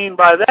what I mean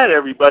by that,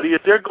 everybody,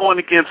 is they're going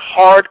against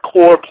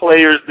hardcore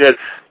players that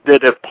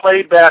have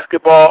played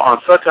basketball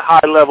on such a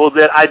high level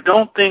that I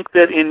don't think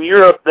that in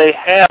Europe they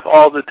have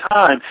all the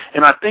time.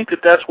 And I think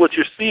that that's what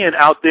you're seeing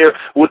out there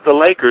with the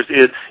Lakers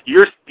is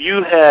you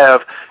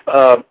have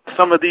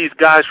some of these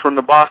guys from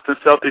the Boston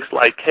Celtics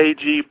like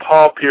KG,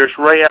 Paul Pierce,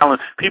 Ray Allen,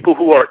 people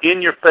who are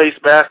in-your-face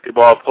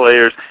basketball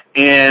players,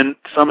 and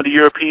some of the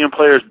European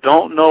players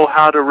don't know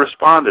how to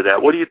respond to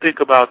that. What do you think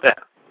about that?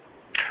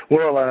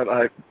 Well,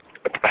 I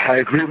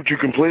agree with you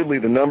completely.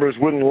 The numbers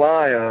wouldn't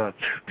lie.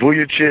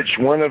 Vujacic,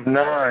 1 of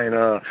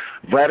 9.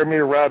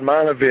 Vladimir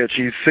Radmanovic,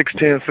 he's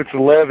 6'10",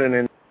 6'11",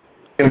 and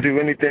can do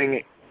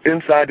anything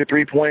inside the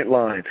three-point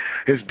line.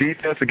 His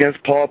defense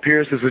against Paul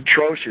Pierce is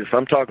atrocious.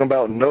 I'm talking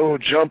about no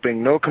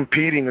jumping, no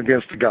competing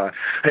against the guy.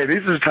 Hey,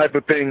 these are the type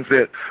of things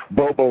that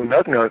Bobo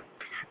Nuck,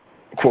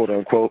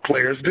 quote-unquote,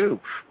 players do.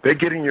 They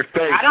get in your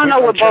face. I don't know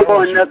what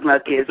Bobo and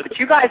Nuck is, but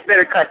you guys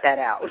better cut that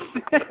out.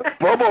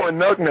 Bobo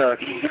and Nuck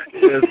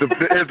is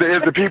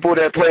the people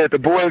that play at the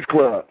boys'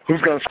 club. Who's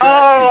going to scratch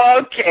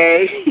Oh,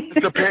 okay.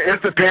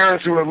 It's the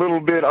parents who are a little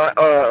bit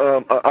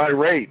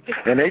irate,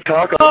 and they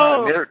talk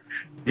about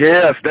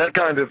yes, that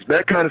kind of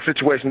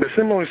situation. The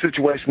similar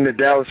situation that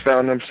Dallas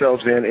found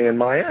themselves in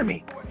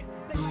Miami.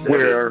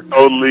 Where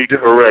totally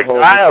correct.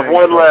 I have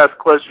one last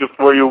question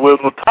for you, Will.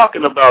 We're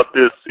talking about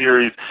this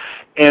series,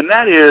 and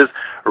that is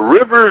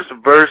Rivers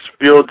versus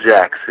Phil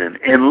Jackson.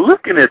 And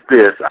looking at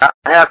this, I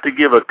have to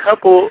give a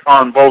couple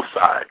on both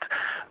sides.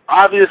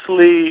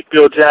 Obviously,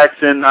 Phil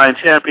Jackson, 9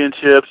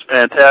 championships,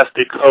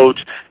 fantastic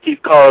coach. He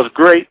calls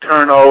great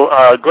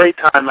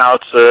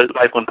timeouts.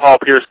 Like when Paul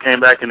Pierce came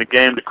back in the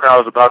game, the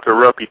crowd was about to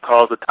erupt. He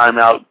calls the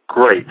timeout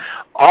great.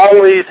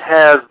 Always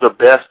has the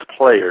best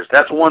players.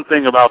 That's one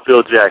thing about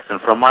Phil Jackson,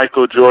 from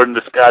Michael Jordan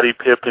to Scottie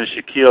Pippen,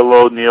 Shaquille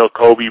O'Neal,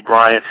 Kobe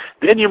Bryant.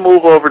 Then you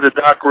move over to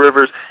Doc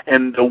Rivers,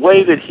 and the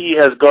way that he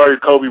has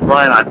guarded Kobe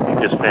Bryant, I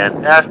think, is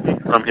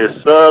fantastic. From his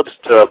subs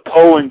to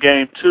Poe in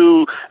Game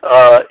 2,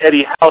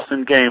 Eddie House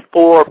in Game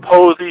 4,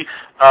 Posey.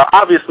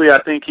 Obviously,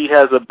 I think he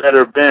has a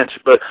better bench,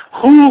 but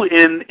who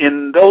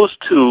in those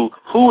two,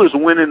 who is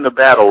winning the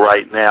battle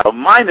right now,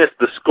 minus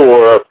the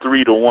score of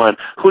 3-1?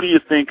 Who do you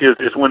think is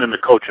winning the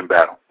coaching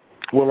battle?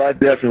 Well, I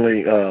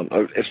definitely,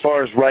 as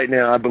far as right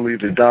now, I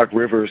believe that Doc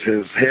Rivers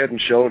is head and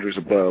shoulders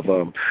above.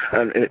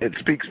 And it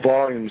speaks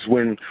volumes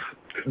when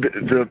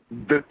the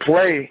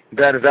play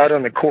that is out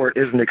on the court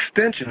is an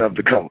extension of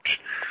the coach,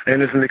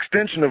 and it's an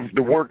extension of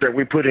the work that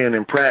we put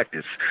in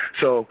practice.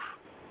 So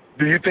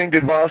do you think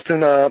that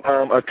Boston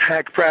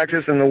attacked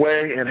practice in the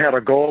way and had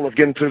a goal of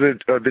getting to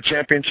the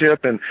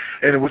championship? And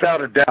without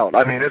a doubt,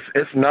 I mean,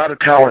 it's not a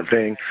talent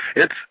thing.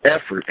 It's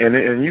effort.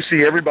 And you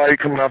see everybody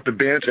coming off the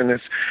bench, and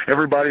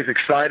everybody's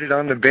excited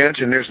on the bench,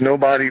 and there's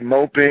nobody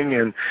moping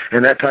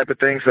and that type of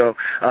thing. So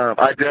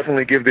I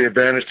definitely give the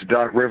advantage to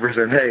Doc Rivers.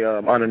 And, hey,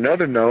 on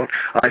another note,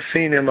 I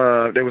seen him,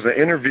 there was an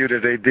interview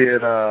that they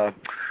did,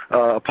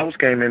 a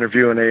post-game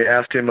interview, and they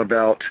asked him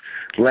about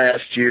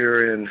last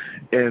year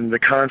and the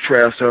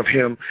contrast of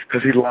him,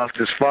 because he lost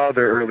his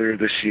father earlier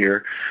this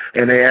year,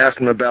 and they asked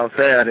him about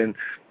that, and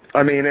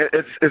I mean,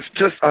 it's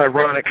just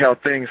ironic how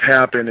things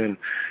happen,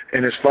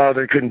 and his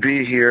father couldn't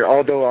be here,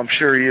 although I'm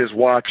sure he is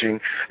watching,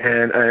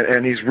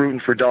 and he's rooting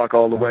for Doc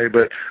all the way.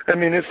 But, I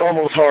mean, it's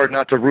almost hard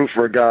not to root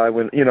for a guy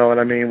when, you know what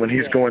I mean, when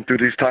he's going through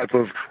these type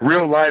of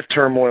real-life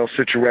turmoil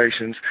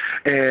situations,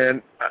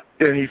 and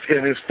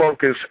his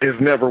focus is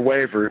never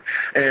wavered.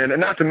 And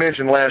not to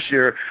mention last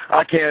year,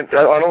 I can't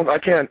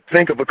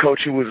think of a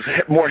coach who was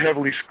more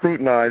heavily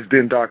scrutinized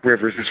than Doc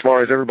Rivers as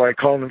far as everybody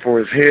calling him for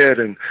his head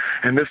and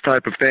this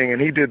type of thing.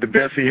 And he did the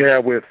best he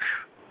had with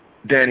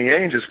Danny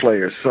Ainge's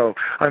players. So,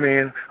 I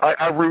mean,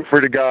 I root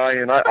for the guy,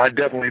 and I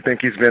definitely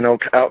think he's been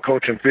out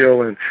coaching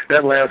Phil. And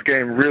that last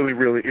game really,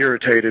 really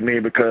irritated me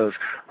because,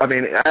 I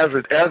mean, as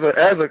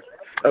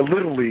a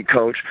little league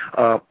coach,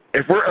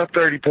 if we're up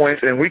 30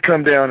 points and we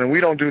come down and we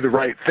don't do the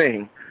right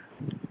thing,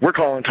 we're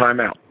calling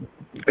timeout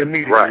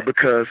immediately,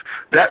 because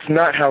that's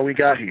not how we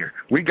got here.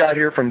 We got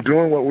here from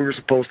doing what we were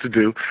supposed to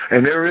do,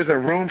 and there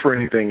isn't room for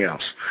anything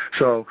else.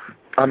 So,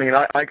 I mean,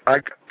 I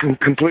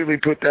completely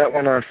put that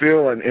one on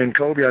Phil and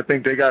Kobe. I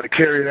think they got to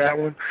carry that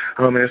one.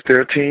 It's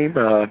their team,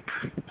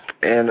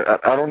 and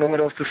I don't know what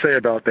else to say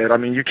about that. I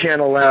mean, you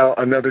can't allow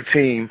another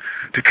team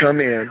to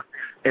come in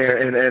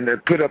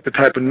and put up the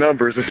type of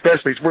numbers,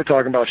 especially if we're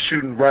talking about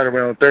shooting right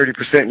around 30%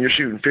 and you're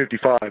shooting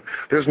 55.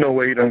 There's no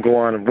way you don't go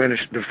on and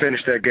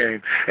finish that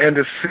game. And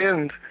to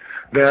send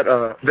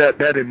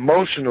that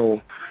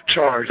emotional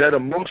charge, that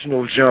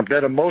emotional jump,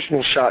 that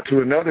emotional shot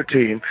to another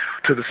team,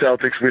 to the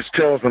Celtics, which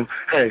tells them,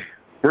 hey,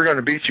 we're going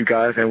to beat you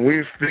guys, and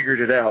we've figured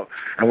it out.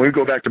 And when we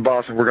go back to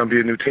Boston, we're going to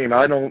be a new team.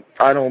 I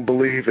don't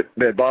believe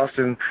that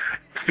Boston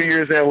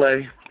fears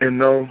L.A. in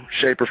no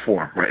shape or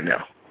form right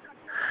now.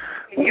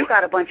 You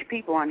got a bunch of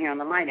people on here on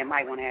the line that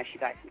might want to ask you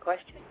guys some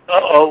questions.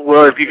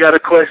 Well, if you got a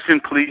question,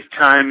 please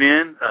chime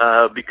in,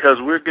 because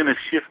we're going to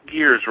shift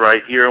gears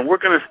right here, and we're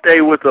going to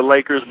stay with the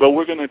Lakers, but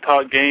we're going to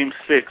talk Game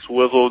 6,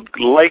 Wizzle.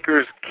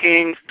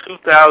 Lakers-Kings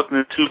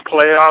 2002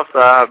 playoffs.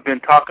 I've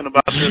been talking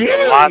about this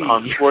a lot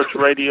on sports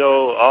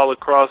radio all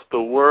across the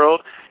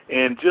world,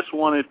 and just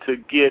wanted to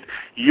get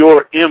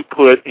your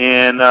input.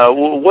 And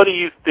what do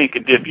you think,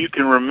 if you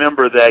can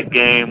remember that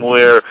game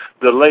where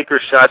the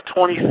Lakers shot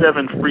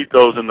 27 free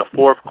throws in the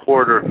fourth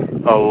quarter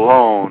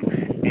alone?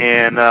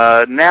 And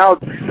now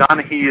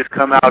Donahue has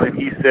come out and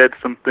he said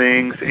some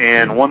things,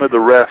 and one of the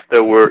refs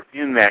that were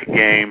in that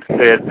game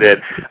said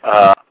that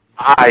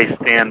I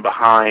stand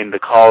behind the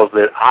calls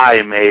that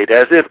I made,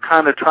 as if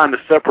kind of trying to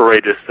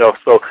separate itself.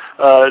 So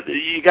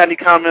you got any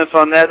comments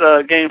on that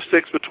Game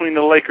 6 between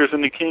the Lakers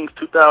and the Kings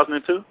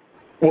 2002?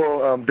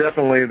 Well,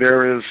 definitely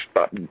there is,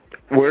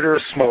 where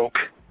there's smoke,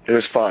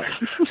 there's fire.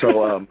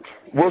 So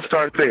we'll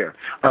start there.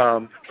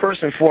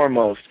 First and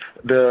foremost,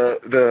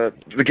 the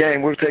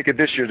game, we'll take it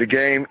this year, the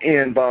game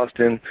in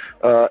Boston,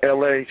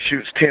 L.A.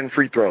 shoots 10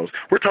 free throws.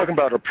 We're talking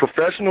about a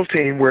professional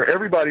team where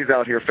everybody's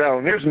out here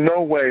fouling. There's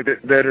no way that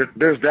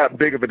there's that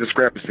big of a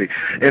discrepancy.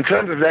 In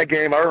terms of that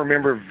game, I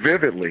remember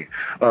vividly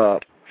all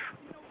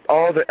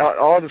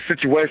the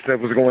situations that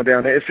was going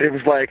down. It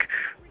was like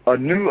a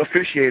new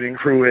officiating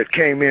crew that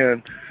came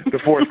in the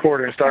fourth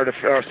quarter and started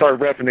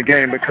repping the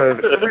game, because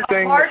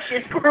everything.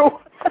 Harshest crew.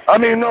 I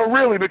mean, no,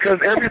 really, because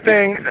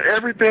everything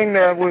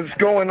that was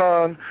going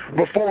on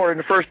before in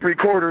the first three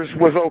quarters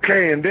was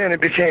okay, and then it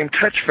became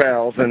touch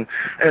fouls, and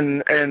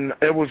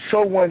it was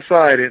so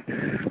one-sided.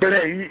 But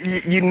hey,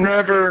 you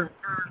never.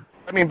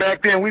 I mean,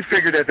 back then we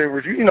figured that there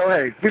was,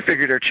 hey, we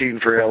figured they're cheating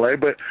for LA,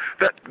 but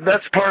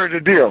that's part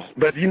of the deal.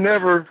 But you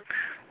never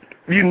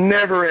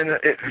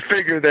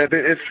figure that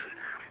it's.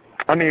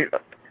 I mean,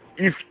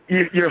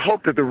 you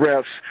hope that the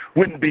refs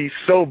wouldn't be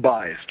so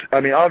biased. I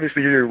mean,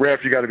 obviously you're a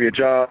ref, you got to be a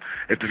job.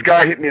 If this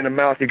guy hit me in the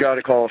mouth, you got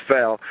to call a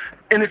foul.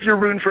 And if you're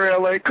rooting for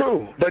LA,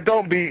 cool, but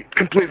don't be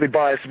completely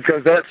biased,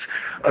 because that's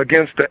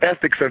against the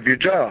ethics of your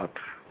job.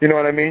 You know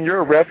what I mean? You're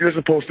a ref. You're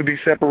supposed to be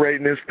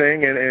separating this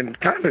thing and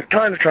kind of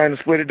trying to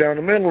split it down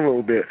the middle a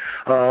little bit.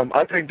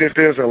 I think that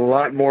there's a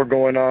lot more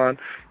going on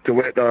to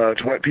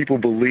what people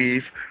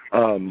believe.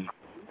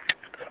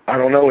 I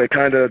don't know. It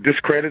kind of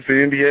discredits the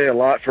NBA a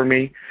lot for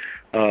me.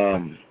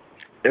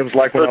 It was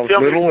like when I was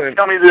little.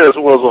 Tell me this,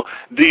 Wizzle.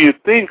 Do you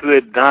think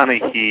that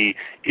Donahue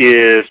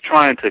is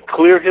trying to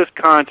clear his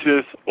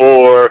conscience,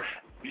 or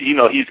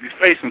he's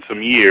facing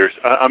some years?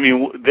 I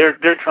mean,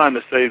 they're trying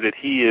to say that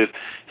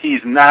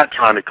he's not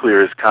trying to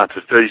clear his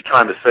conscience, that he's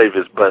trying to save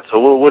his butt. So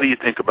what do you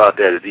think about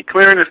that? Is he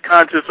clearing his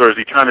conscience, or is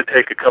he trying to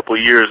take a couple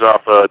of years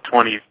off a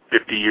 20,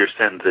 50-year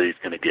sentence that he's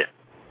going to get?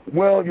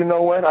 Well, you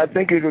know what? I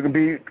think it could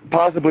be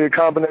possibly a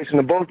combination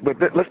of both, but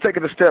let's take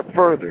it a step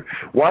further.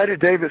 Why did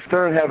David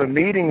Stern have a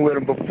meeting with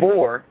him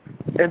before,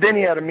 and then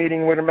he had a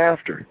meeting with him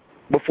after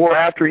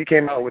he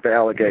came out with the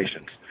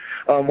allegations?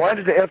 Why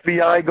did the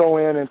FBI go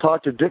in and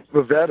talk to Dick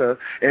Pavetta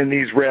and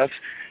these refs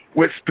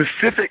with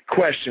specific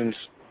questions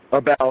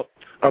about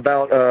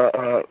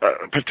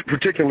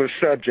particular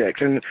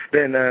subjects? And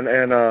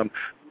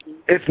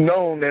it's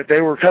known that they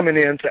were coming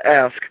in to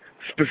ask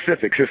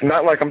specifics. It's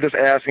not like I'm just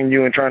asking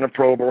you and trying to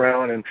probe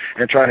around and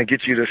trying to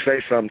get you to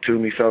say something to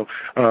me. So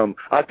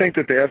I think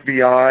that the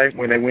FBI,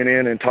 when they went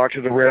in and talked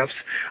to the refs,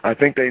 I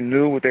think they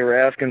knew what they were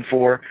asking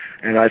for,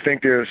 and I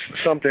think there's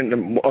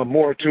something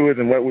more to it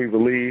than what we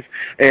believe.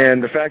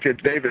 And the fact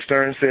that David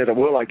Stern said,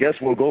 well, I guess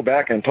we'll go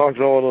back and talk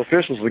to all the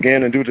officials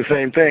again and do the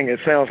same thing, it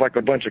sounds like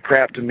a bunch of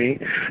crap to me.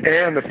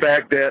 And the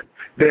fact that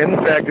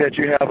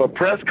you have a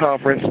press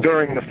conference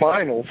during the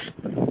finals,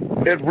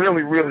 it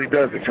really, really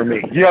does it for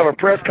me. You have a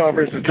press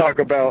conference to talk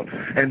about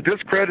and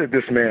discredit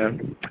this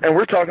man, and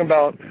we're talking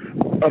about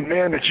a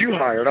man that you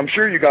hired. I'm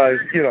sure you guys,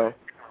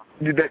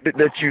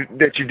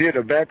 that you did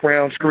a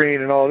background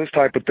screen and all this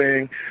type of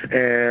thing,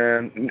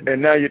 and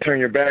now you turn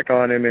your back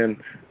on him.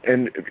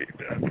 And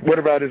what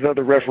about his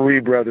other referee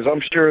brothers?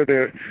 I'm sure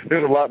there's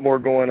a lot more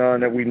going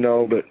on that we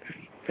know, but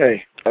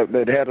hey,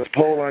 they had a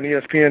poll on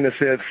ESPN that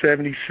said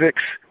 76%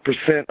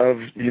 of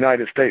the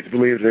United States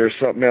believes there's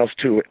something else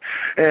to it,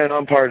 and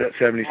I'm part of that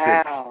 76.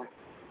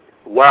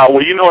 Wow.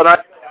 Well, you know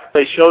what?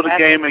 They show the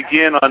game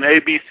again on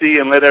ABC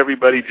and let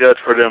everybody judge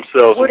for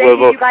themselves. Will they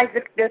give you guys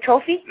the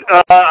trophy?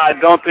 I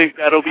don't think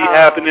that'll be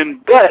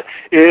happening, but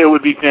it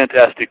would be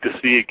fantastic to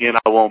see again.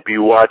 I won't be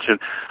watching.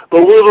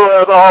 But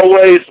Wizzle, as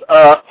always,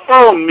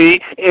 phone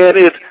me, and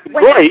it's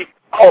great.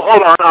 Oh,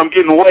 hold on. I'm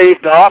getting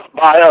waved off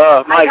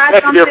by my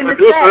executive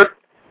producer.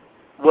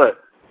 What?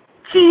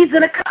 Cheese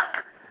in a cup.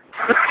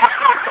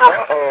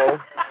 Uh-oh.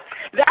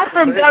 That's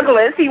from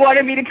Douglas. He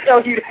wanted me to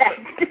tell you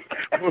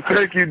that. Well,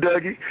 thank you,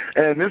 Dougie.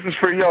 And this is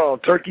for y'all.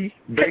 Turkey,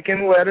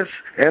 bacon, lettuce,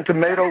 and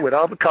tomato with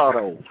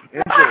avocado.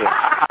 Enjoy.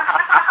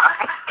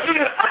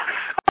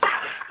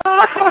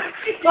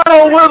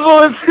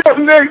 Wizzle, until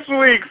next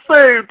week,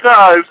 same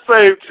time,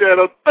 same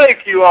channel.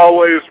 Thank you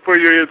always for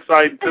your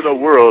insight into the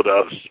world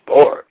of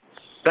sports.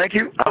 Thank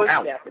you. I'm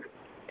out.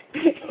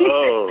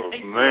 Oh,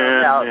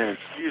 man.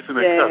 Cheese in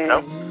a cup.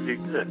 That was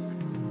pretty good.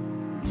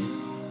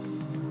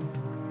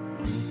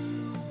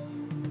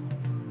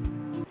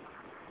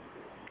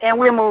 And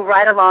we'll move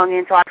right along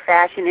into our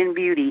fashion and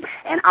beauty.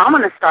 And I'm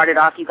going to start it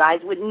off, you guys,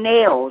 with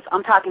nails.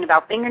 I'm talking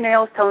about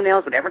fingernails,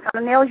 toenails, whatever kind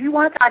of nails you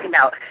want to talk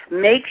about.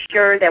 Make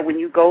sure that when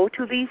you go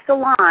to these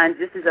salons,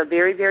 this is a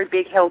very, very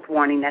big health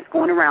warning that's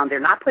going around. They're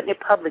not putting it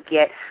public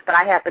yet, but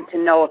I happen to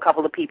know a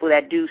couple of people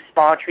that do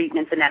spa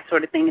treatments and that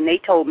sort of thing, and they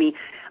told me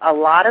a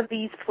lot of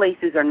these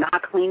places are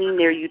not cleaning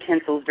their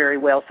utensils very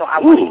well. So I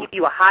want to give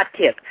you a hot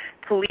tip.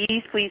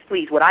 Please, please,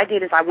 please. What I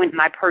did is I went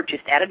and I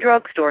purchased at a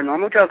drugstore, a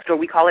normal drugstore.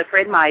 We call it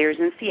Fred Meyer's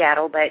in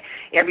Seattle, but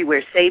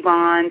everywhere,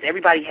 Savon's,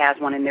 everybody has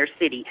one in their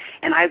city.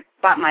 And I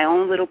bought my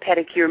own little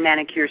pedicure,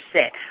 manicure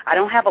set. I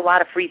don't have a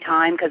lot of free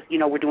time because,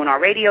 we're doing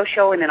our radio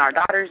show and then our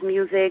daughter's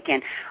music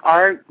and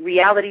our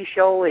reality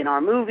show and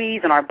our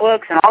movies and our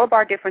books and all of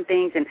our different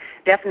things, and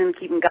definitely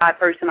keeping God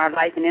first in our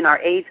life and in our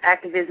AIDS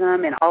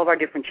activism and all of our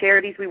different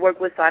charities we work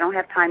with. So I don't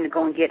have time to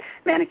go and get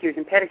manicures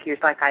and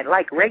pedicures like I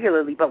like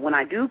regularly, but when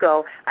I do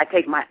go, I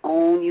take my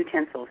own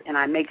utensils and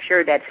I make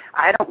sure that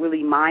I don't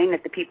really mind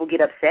that the people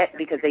get upset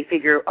because they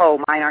figure,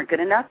 oh, mine aren't good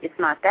enough. It's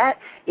not that.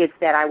 It's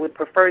that I would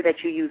prefer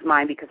that you use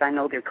mine because I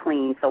know they're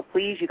clean. So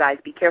please, you guys,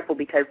 be careful,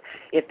 because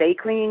if they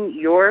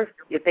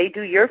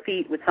do your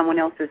feet with someone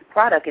else's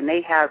product and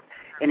they have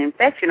an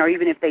infection, or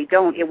even if they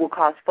don't, it will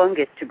cause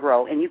fungus to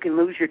grow and you can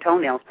lose your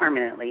toenails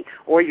permanently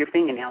or your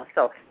fingernails.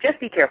 So just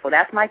be careful.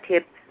 That's my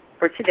tip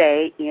for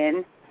today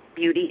in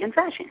beauty and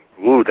fashion.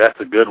 Ooh, that's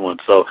a good one.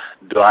 So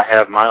do I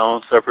have my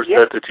own separate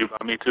set that you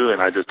brought me to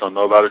and I just don't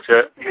know about it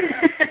yet?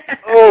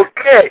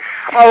 Okay.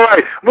 All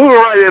right. Moving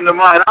right into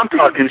mine. I'm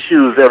talking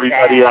shoes,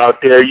 everybody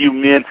out there. You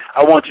men,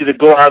 I want you to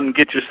go out and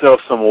get yourself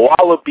some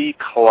Wallaby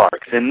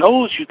Clarks. And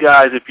those, you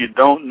guys, if you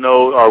don't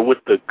know, are with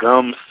the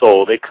gum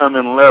sole. They come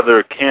in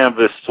leather,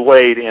 canvas,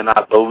 suede, and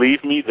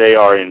believe me, they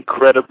are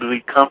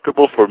incredibly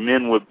comfortable for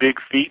men with big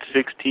feet,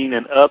 16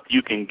 and up.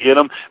 You can get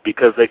them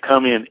because they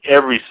come in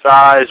every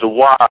size,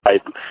 wide,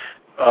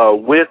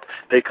 width.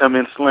 They come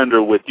in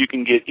slender width. You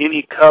can get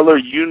any color,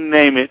 you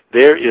name it.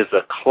 There is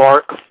a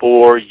Clark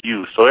for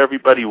you. So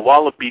everybody,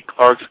 Wallaby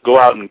Clarks, go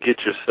out and get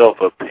yourself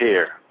a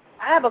pair.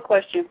 I have a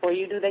question for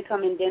you. Do they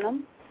come in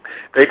denim?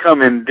 They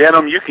come in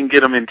denim. You can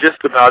get them in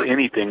just about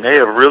anything. They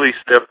have really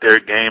stepped their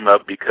game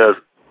up because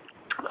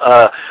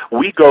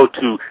we go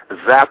to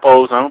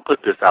Zappos. I don't put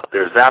this out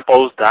there,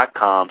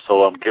 Zappos.com,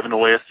 so I'm giving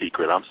away a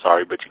secret. I'm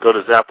sorry, but you go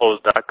to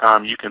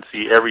Zappos.com. You can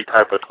see every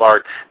type of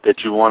Clark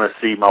that you want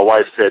to see. My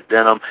wife said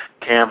denim,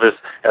 canvas,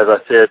 as I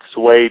said,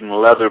 suede and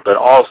leather, but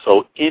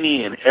also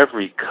any and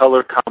every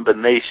color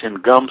combination,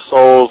 gum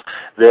soles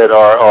that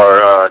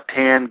are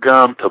tan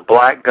gum to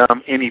black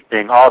gum,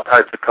 anything, all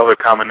types of color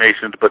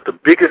combinations. But the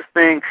biggest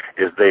thing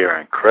is they are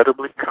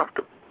incredibly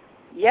comfortable.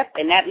 Yep,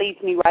 and that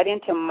leads me right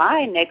into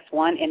my next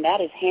one, and that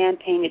is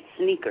hand-painted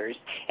sneakers.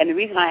 And the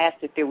reason I asked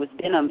if there was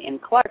denim in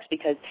Clark's,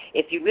 because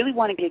if you really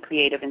want to get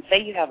creative and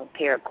say you have a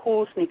pair of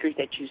cool sneakers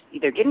that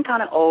they're getting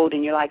kind of old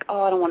and you're like,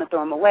 oh, I don't want to throw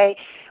them away,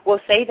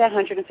 well, save that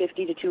 $150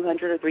 to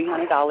 $200 or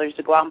 $300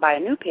 to go out and buy a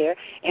new pair,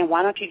 and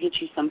why don't you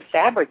get you some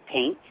fabric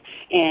paint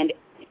and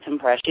some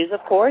brushes, of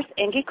course,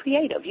 and get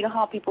creative. You know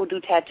how people do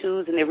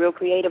tattoos and they're real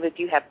creative? If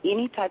you have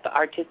any type of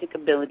artistic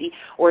ability,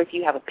 or if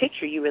you have a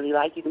picture you really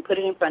like, you can put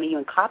it in front of you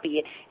and copy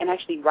it and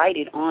actually write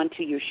it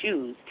onto your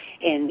shoes.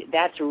 And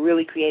that's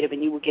really creative,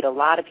 and you will get a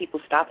lot of people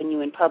stopping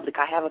you in public.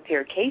 I have a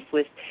pair of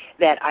K-Swiss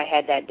that I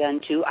had that done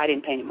too. I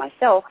didn't paint it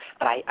myself,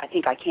 but I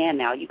think I can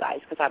now, you guys,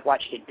 because I've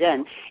watched it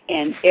done.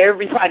 And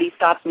everybody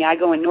stops me. I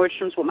go in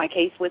Nordstrom's with my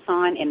K-Swiss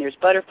on, and there's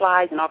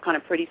butterflies and all kind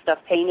of pretty stuff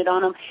painted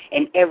on them,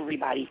 and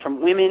everybody,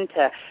 from women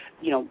to,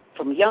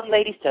 from young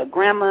ladies to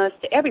grandmas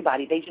to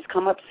everybody, they just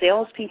come up,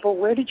 salespeople,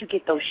 where did you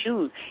get those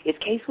shoes? Is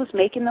K-Swiss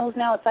making those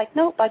now? It's like,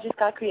 nope, I just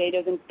got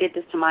creative and did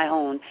this to my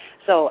own.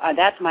 So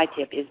that's my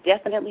tip, is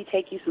definitely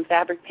take you some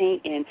fabric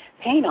paint and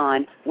paint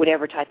on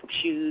whatever type of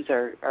shoes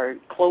or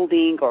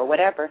clothing or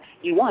whatever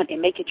you want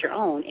and make it your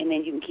own, and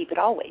then you can keep it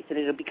always, and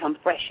it'll become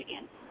fresh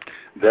again.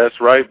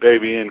 That's right,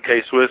 baby. In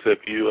K-Swiss, if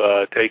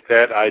you take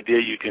that idea,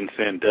 you can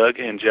send Doug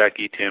and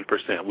Jackie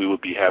 10%. We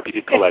would be happy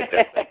to collect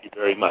that. Thank you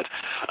very much.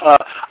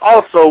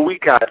 Also, we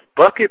got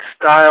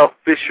bucket-style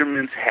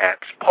fisherman's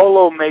hats.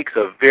 Polo makes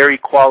a very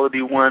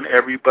quality one,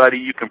 everybody.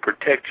 You can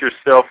protect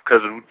yourself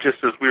because, just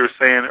as we were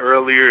saying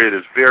earlier, it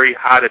is very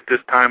hot at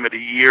this time of the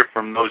year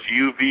from those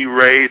UV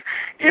rays,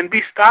 and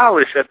be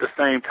stylish at the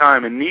same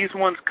time. And these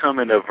ones come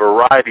in a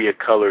variety of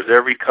colors,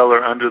 every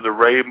color under the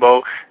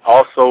rainbow,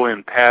 also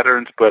in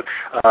patterns, but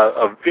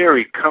a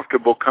very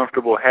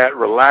comfortable hat.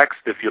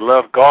 Relaxed. If you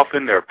love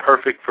golfing, they're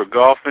perfect for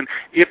golfing.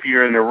 If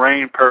you're in the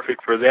rain,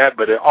 perfect for that,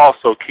 but it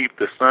also keep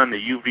the sun, the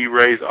UV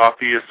rays off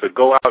of you, so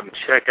go out and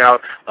check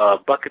out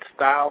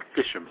bucket-style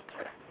fisherman's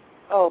hat.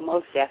 Oh,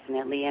 most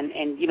definitely.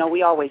 And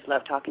we always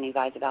love talking to you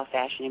guys about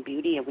fashion and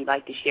beauty, and we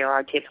like to share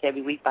our tips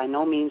every week. By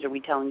no means are we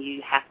telling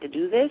you have to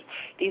do this.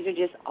 These are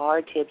just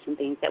our tips and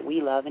things that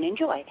we love and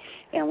enjoy.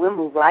 And we'll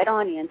move right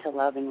on into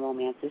love and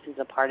romance. This is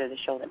a part of the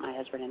show that my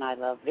husband and I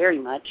love very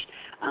much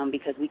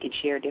because we can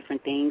share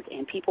different things,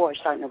 and people are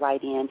starting to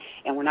write in.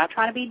 And we're not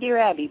trying to be Dear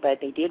Abby, but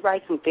they did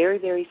write some very,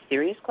 very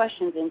serious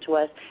questions into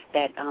us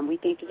that we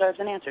think deserves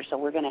an answer. So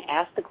we're going to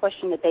ask the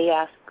question that they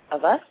asked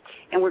of us,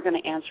 and we're going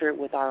to answer it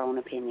with our own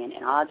opinion.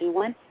 And I'll do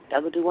one,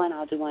 Doug will do one,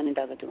 I'll do one, and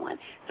Doug will do one.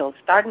 So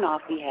starting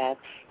off, we have,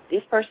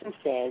 this person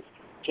says,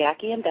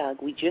 Jackie and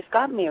Doug, we just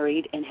got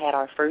married and had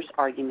our first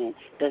argument.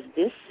 Does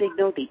this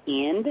signal the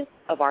end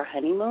of our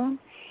honeymoon?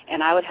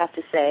 And I would have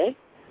to say,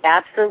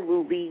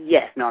 absolutely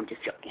yes. No, I'm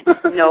just joking.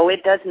 No,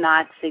 it does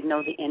not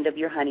signal the end of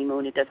your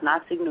honeymoon. It does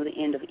not signal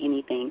the end of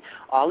anything.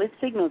 All it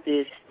signals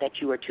is that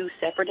you are two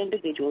separate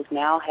individuals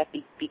now have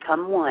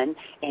become one,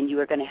 and you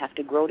are going to have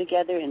to grow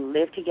together and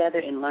live together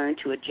and learn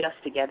to adjust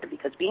together,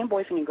 because being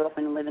boyfriend and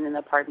girlfriend and living in an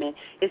apartment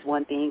is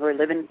one thing, or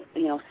living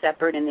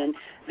separate and then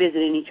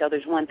visiting each other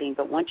is one thing.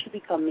 But once you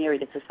become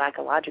married, it's a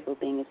psychological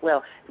thing as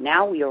well.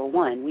 Now we are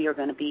one. We are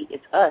going to be,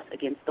 it's us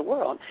against the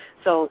world.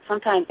 So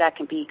sometimes that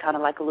can be kind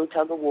of like a little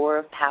tug of war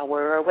of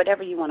power or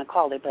whatever you want to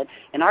call it, but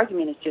an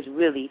argument is just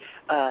really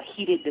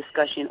heated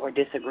discussion or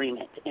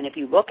disagreement. And if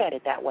you look at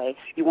it that way,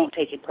 you won't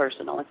take it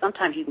personal. And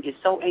sometimes you can get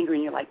so angry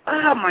and you're like,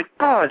 oh, my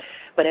God.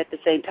 But at the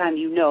same time,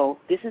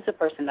 this is the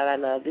person that I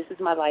love. This is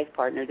my life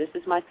partner. This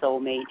is my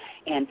soulmate.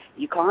 And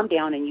you calm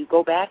down and you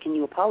go back and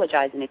you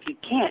apologize. And if you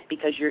can't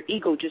because your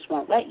ego just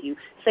won't let you,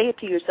 say it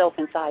to yourself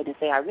inside and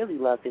say, I really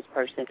love this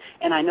person,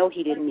 and I know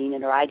he didn't mean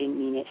it or I didn't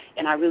mean it,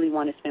 and I really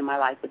want to spend my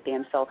life with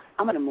them, so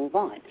I'm going to move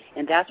on.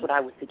 And that's what I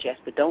would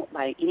suggest, but don't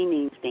by any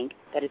means think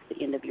that it's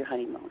the end of your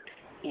honeymoon.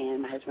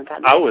 And my husband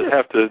got I would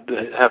have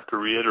to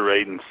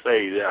reiterate and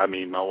say that, I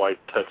mean, my wife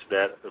touched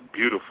that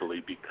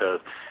beautifully, because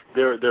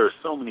there are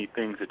so many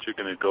things that you're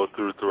going to go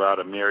throughout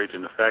a marriage,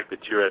 and the fact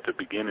that you're at the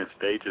beginning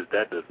stages,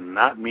 that does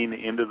not mean the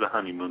end of the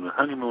honeymoon. The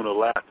honeymoon will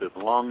last as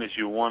long as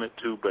you want it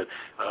to, but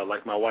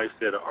like my wife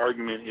said, an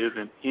argument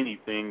isn't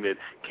anything that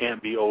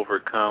can't be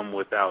overcome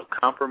without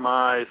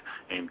compromise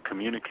and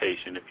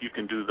communication. If you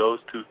can do those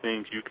two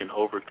things, you can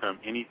overcome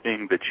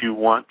anything that you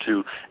want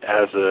to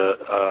as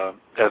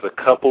a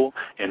couple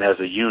and as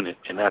a unit,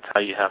 and that's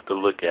how you have to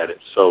look at it.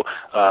 So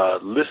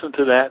listen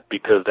to that,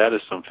 because that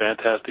is some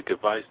fantastic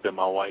advice that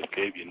my wife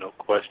gave you, no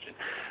question.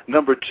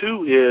 Number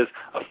 2 is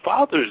a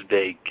Father's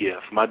Day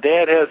gift. My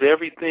dad has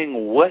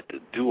everything. What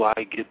do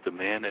I get the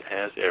man that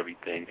has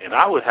everything? And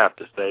I would have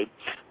to say,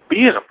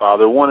 being a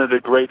father, one of the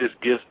greatest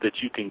gifts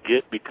that you can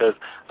get, because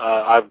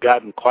I've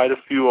gotten quite a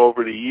few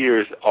over the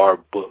years, are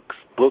books.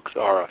 Books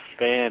are a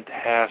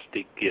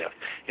fantastic gift.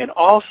 And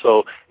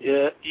also,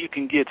 you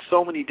can get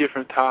so many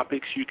different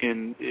topics.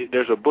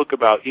 There's a book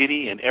about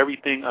any and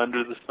everything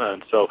under the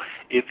sun. So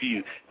if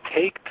you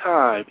take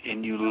time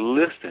and you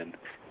listen,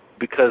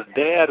 because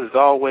Dad is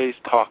always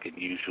talking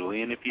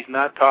usually, and if he's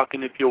not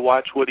talking, if you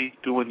watch what he's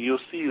doing, you'll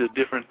see the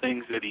different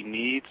things that he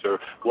needs or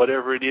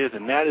whatever it is,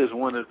 and that is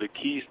one of the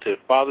keys to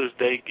Father's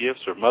Day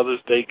gifts or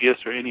Mother's Day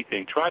gifts or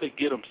anything. Try to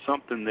get them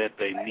something that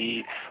they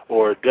need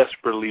or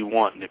desperately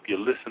want, and if you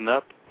listen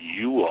up,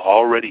 you will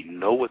already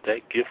know what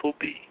that gift will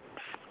be.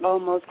 Oh,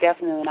 most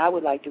definitely, and I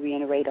would like to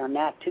reiterate on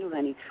that too,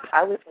 honey.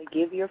 I would say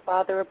give your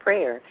father a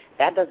prayer.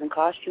 That doesn't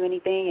cost you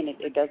anything, and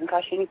it doesn't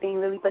cost you anything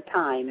really but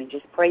time. And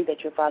just pray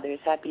that your father is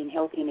happy and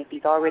healthy, and if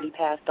he's already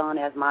passed on,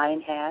 as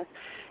mine has,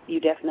 you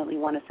definitely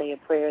want to say a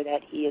prayer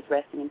that he is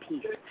resting in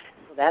peace.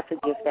 So that's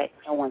a gift that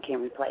no one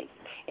can replace.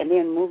 And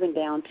then moving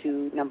down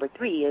to number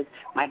 3 is,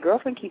 my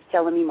girlfriend keeps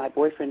telling me my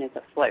boyfriend is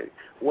a flirt.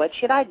 What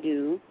should I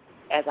do?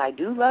 As I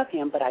do love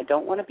him, but I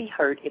don't want to be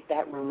hurt if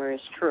that rumor is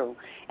true.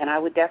 And I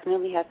would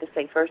definitely have to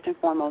say, first and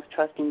foremost,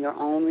 trust in your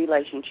own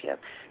relationship.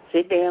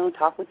 Sit down,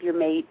 talk with your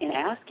mate, and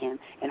ask him.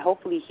 And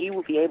hopefully he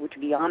will be able to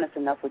be honest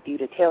enough with you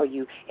to tell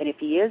you. And if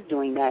he is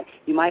doing that,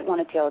 you might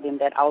want to tell them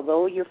that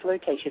although you're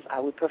flirtatious,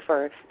 I would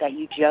prefer that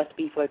you just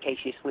be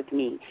flirtatious with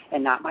me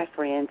and not my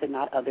friends and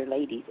not other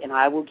ladies. And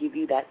I will give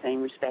you that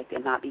same respect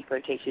and not be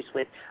flirtatious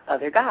with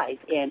other guys.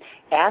 And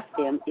ask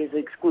them, is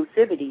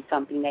exclusivity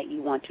something that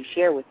you want to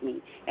share with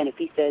me? And if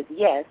he says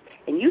yes,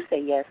 and you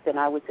say yes, then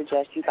I would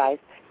suggest you guys,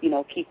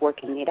 keep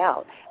working it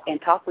out. And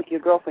talk with your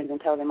girlfriends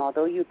and tell them,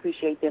 although you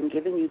appreciate them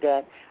giving you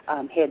that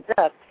heads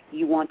up,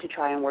 you want to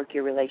try and work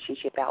your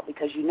relationship out,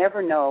 because you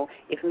never know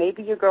if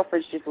maybe your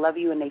girlfriends just love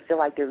you and they feel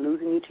like they're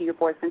losing you to your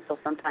boyfriend, so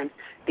sometimes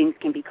things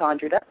can be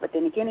conjured up, but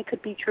then again, it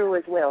could be true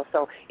as well.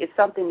 So it's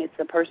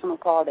a personal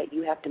call that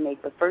you have to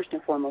make, but first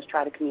and foremost,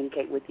 try to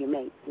communicate with your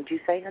mate. Would you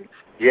say, honey?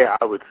 Yeah,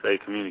 I would say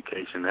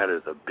communication, that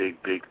is a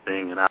big, big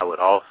thing, and I would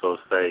also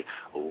say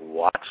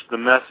watch the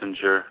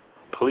messenger.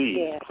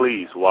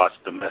 Please watch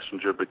the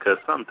messenger, because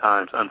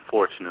sometimes,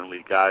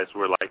 unfortunately, guys,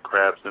 we're like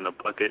crabs in a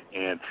bucket,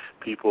 and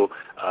people,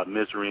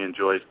 misery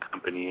enjoys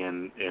company.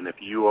 And if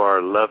you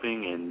are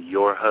loving and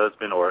your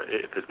husband, or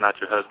if it's not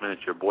your husband,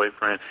 it's your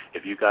boyfriend,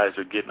 if you guys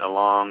are getting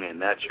along and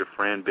that's your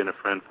friend, been a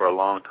friend for a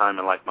long time,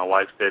 and like my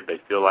wife said, they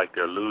feel like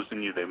they're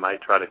losing you, they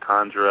might try to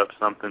conjure up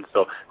something.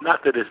 So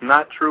not that it's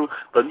not true,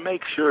 but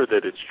make sure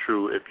that it's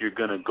true if you're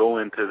going to go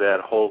into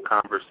that whole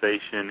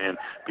conversation, and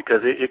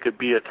because it could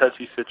be a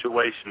touchy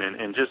situation,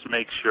 and just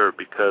make sure,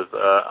 because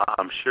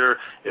I'm sure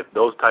if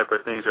those type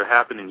of things are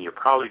happening, you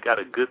probably got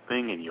a good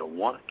thing and you'll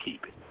want to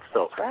keep it.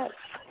 So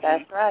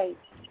That's right.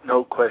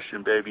 No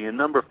question, baby. And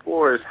number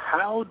 4 is,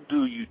 how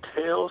do you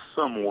tell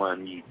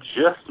someone you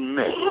just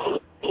met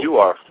you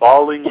are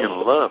falling in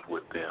love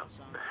with them?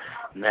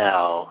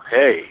 Now,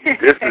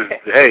 this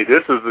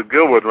is a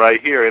good one right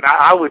here. And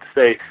I would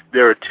say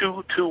there are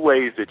two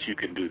ways that you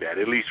can do that,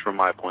 at least from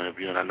my point of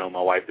view, and I know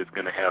my wife is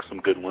going to have some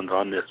good ones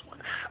on this one.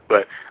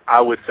 But I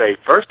would say,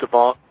 first of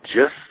all,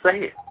 just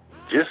say it.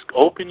 Just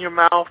open your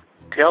mouth,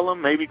 tell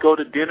them, maybe go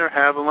to dinner,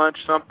 have lunch,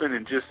 something,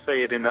 and just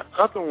say it. And the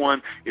other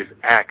one is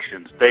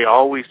actions. They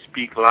always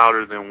speak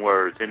louder than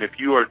words. And if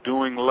you are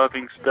doing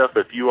loving stuff,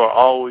 if you are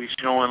always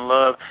showing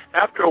love,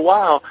 after a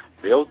while,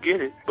 they'll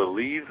get it.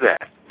 Believe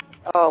that.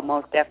 Oh,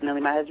 most definitely.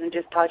 My husband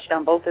just touched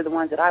on both of the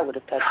ones that I would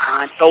have touched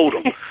on. Told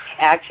him.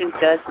 Actions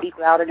does speak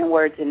louder than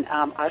words, and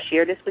I'll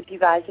share this with you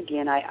guys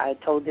again. I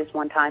told this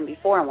one time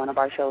before on one of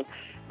our shows.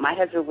 My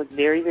husband was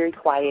very, very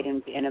quiet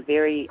and a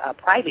very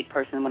private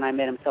person when I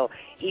met him, so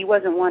he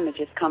wasn't one to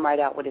just come right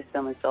out with his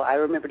feelings. So I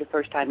remember the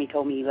first time he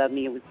told me he loved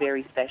me, it was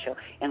very special.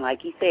 And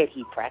like he said,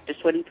 he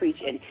practiced what he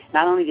preached, and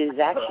not only did his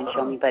actions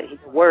show me, but his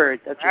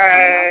words of just coming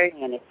out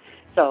saying it.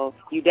 So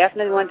you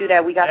definitely want to do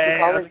that. We got some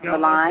callers on the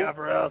line.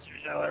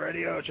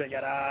 Radio. Check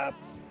it out.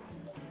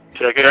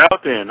 Check it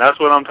out then. That's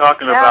what I'm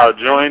talking about.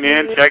 Join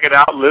in, check it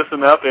out,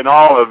 listen up, and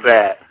all of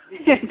that.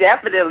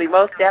 Definitely,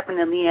 most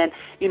definitely. And,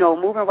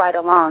 moving right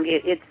along,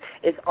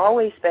 it's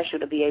always special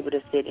to be able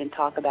to sit and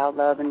talk about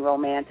love and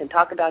romance and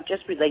talk about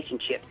just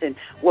relationships. And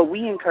what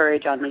we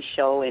encourage on this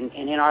show and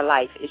in our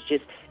life is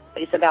just,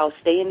 it's about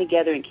staying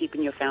together and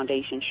keeping your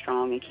foundation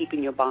strong and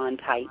keeping your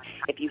bond tight.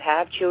 If you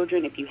have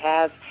children, if you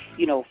have,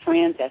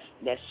 friends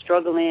that's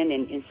struggling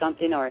in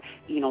something, or,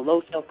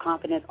 low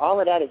self-confidence, all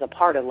of that is a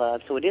part of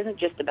love. So it isn't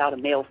just about a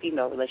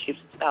male-female relationship.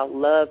 It's about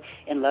love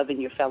and loving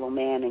your fellow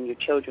man and your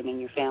children and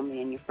your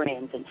family and your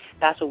friends. And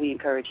that's what we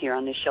encourage here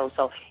on this show.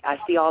 So I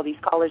see all these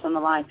callers on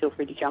the line. Feel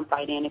free to jump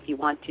right in if you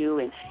want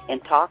to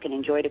and talk and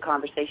enjoy the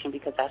conversation,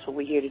 because that's what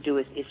we're here to do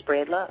is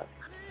spread love.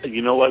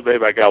 You know what,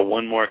 babe? I got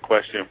one more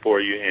question for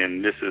you,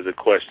 and this is a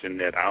question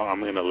that I'm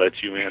going to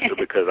let you answer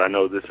because I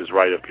know this is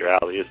right up your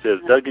alley. It says,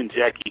 Doug and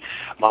Jackie,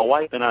 my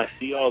wife and I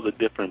see all the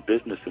different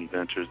business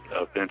ventures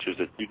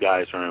that you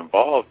guys are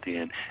involved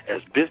in. As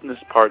business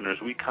partners,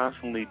 we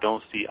constantly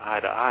don't see eye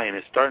to eye, and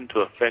it's starting to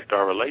affect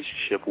our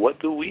relationship.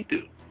 What do we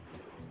do?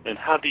 And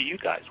how do you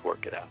guys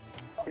work it out?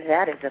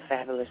 That is a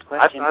fabulous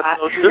question. I thought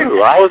so,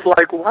 too. I was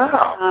like,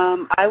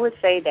 wow. I would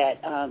say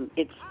that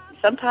it's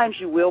sometimes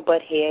you will butt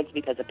heads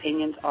because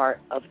opinions are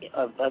of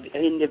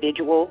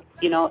individual.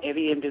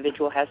 Every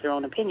individual has their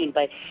own opinion.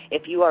 But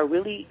if you are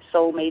really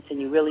soulmates and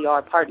you really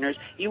are partners,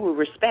 you will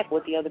respect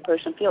what the other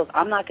person feels.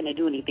 I'm not going to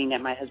do anything that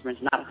my husband's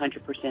not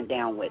 100%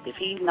 down with. If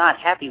he's not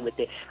happy with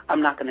it,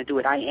 I'm not going to do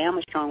it. I am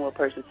a strong-willed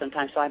person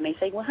sometimes, so I may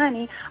say, well,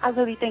 honey, I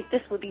really think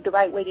this would be the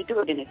right way to do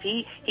it. And if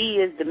he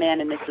is the man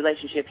in this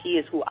relationship, he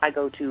is who I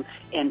go to,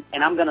 and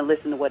I'm going to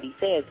listen to what he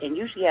says. And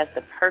usually has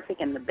the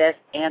perfect and the best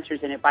answers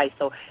and advice.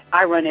 So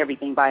I run everything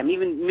everything by him,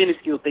 even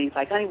minuscule things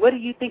like, honey, what do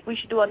you think we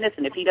should do on this?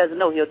 And if he doesn't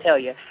know, he'll tell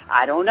you,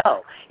 I don't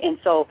know. And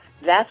so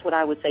that's what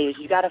I would say is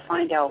you got to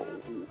find out,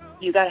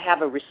 you got to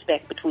have a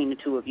respect between the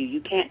two of you.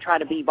 You can't try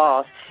to be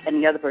boss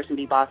and the other person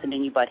be boss and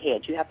then you butt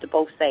heads. You have to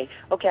both say,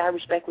 okay, I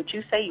respect what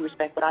you say, you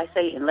respect what I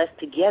say, and let's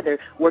together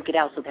work it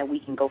out so that we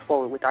can go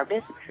forward with our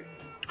businesses.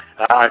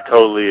 I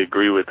totally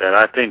agree with that.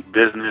 I think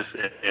business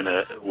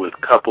with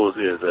couples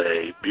is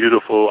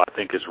beautiful. I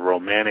think it's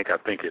romantic. I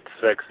think it's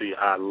sexy.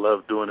 I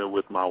love doing it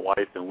with my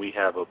wife, and we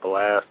have a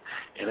blast.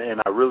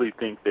 And I really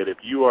think that if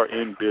you are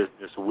in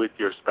business with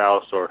your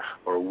spouse or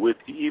with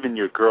even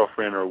your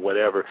girlfriend or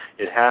whatever,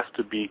 it has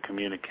to be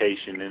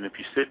communication. And if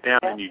you sit down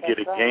and you get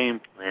a game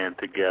plan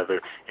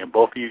together and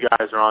both of you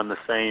guys are on the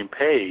same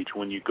page,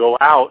 when you go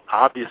out,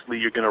 obviously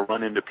you're going to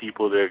run into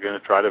people that are going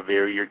to try to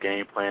vary your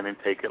game plan and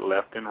take it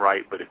left and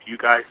right. But if you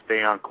guys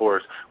stay on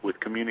course with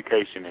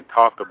communication and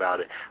talk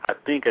about it, I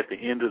think at the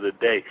end of the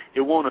day,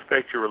 it won't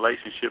affect your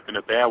relationship in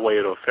a bad way.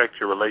 It'll affect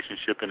your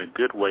relationship in a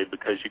good way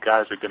because you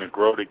guys are going to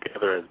grow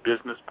together as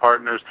business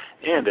partners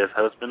and as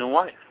husband and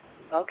wife.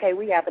 Okay,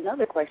 we have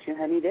another question,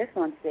 honey. This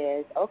one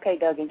says, okay,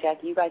 Doug and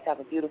Jackie, you guys have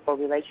a beautiful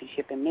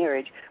relationship and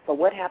marriage, but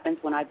what happens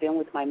when I've been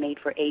with my mate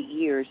for 8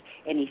 years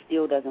and he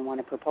still doesn't want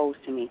to propose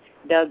to me?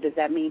 Doug, does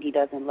that mean he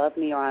doesn't love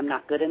me or I'm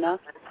not good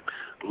enough?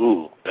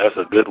 Ooh, that's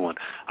a good one.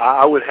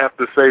 I would have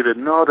to say that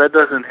no, that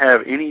doesn't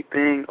have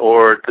anything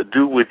or to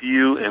do with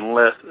you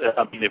unless,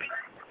 I mean, if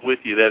with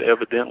you, that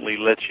evidently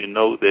lets you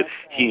know that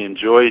he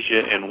enjoys you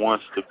and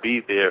wants to be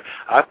there.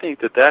 I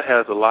think that that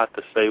has a lot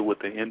to say with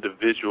the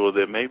individual,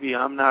 that maybe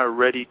I'm not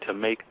ready to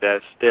make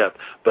that step.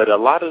 But a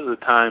lot of the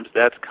times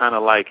that's kind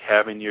of like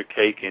having your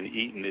cake and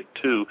eating it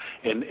too.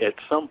 And at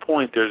some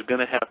point there's going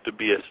to have to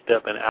be a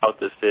stepping out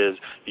that says,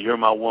 you're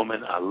my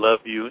woman, I love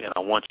you, and I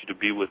want you to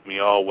be with me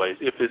always.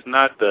 If it's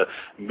not the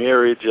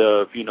marriage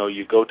of,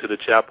 you go to the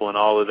chapel and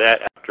all of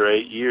that, after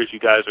 8 years you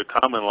guys are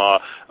common law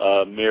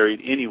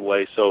married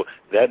anyway, so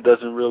that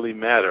doesn't really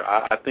matter.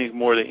 I think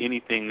more than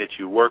anything that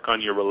you work on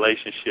your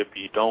relationship.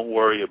 You don't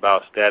worry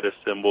about status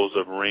symbols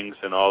of rings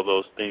and all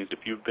those things. If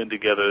you've been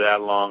together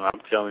that long, I'm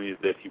telling you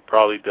that he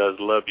probably does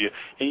love you,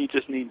 and you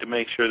just need to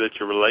make sure that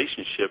your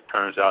relationship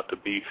turns out to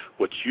be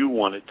what you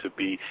want it to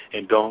be,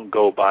 and don't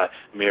go by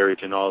marriage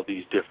and all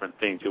these different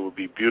things. It would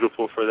be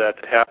beautiful for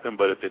that to happen,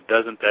 but if it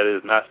doesn't, that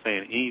is not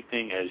saying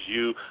anything as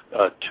you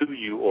to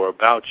you or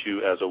about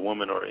you as a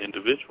woman or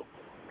individual.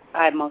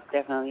 I most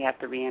definitely have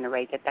to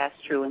reiterate that that's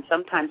true. And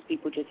sometimes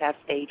people just have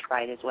stage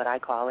fright is what I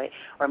call it,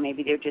 or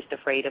maybe they're just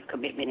afraid of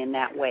commitment in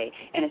that way.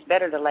 And it's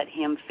better to let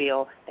him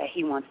feel that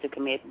he wants to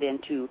commit than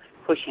to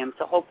push him.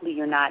 So hopefully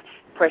you're not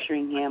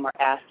pressuring him or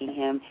asking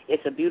him.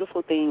 It's a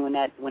beautiful thing when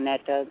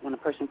a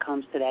person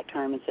comes to that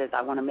term and says,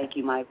 I want to make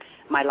you my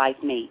life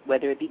mate,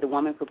 whether it be the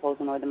woman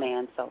proposing or the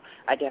man. So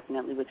I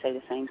definitely would say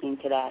the same thing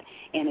to that.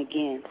 And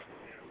again,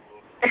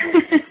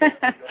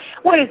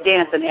 what does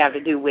dancing have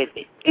to do with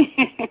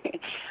it?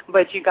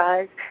 But you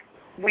guys,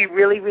 we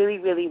really, really,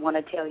 really want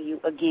to tell you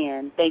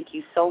again, thank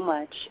you so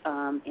much.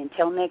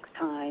 Until next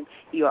time,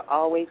 you are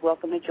always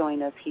welcome to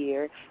join us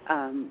here.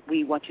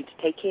 We want you to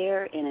take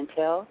care, and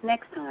until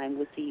next time,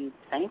 we'll see you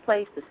same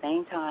place, the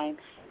same time.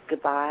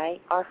 Goodbye,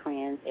 our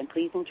friends, and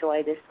please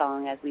enjoy this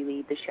song as we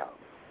leave the show.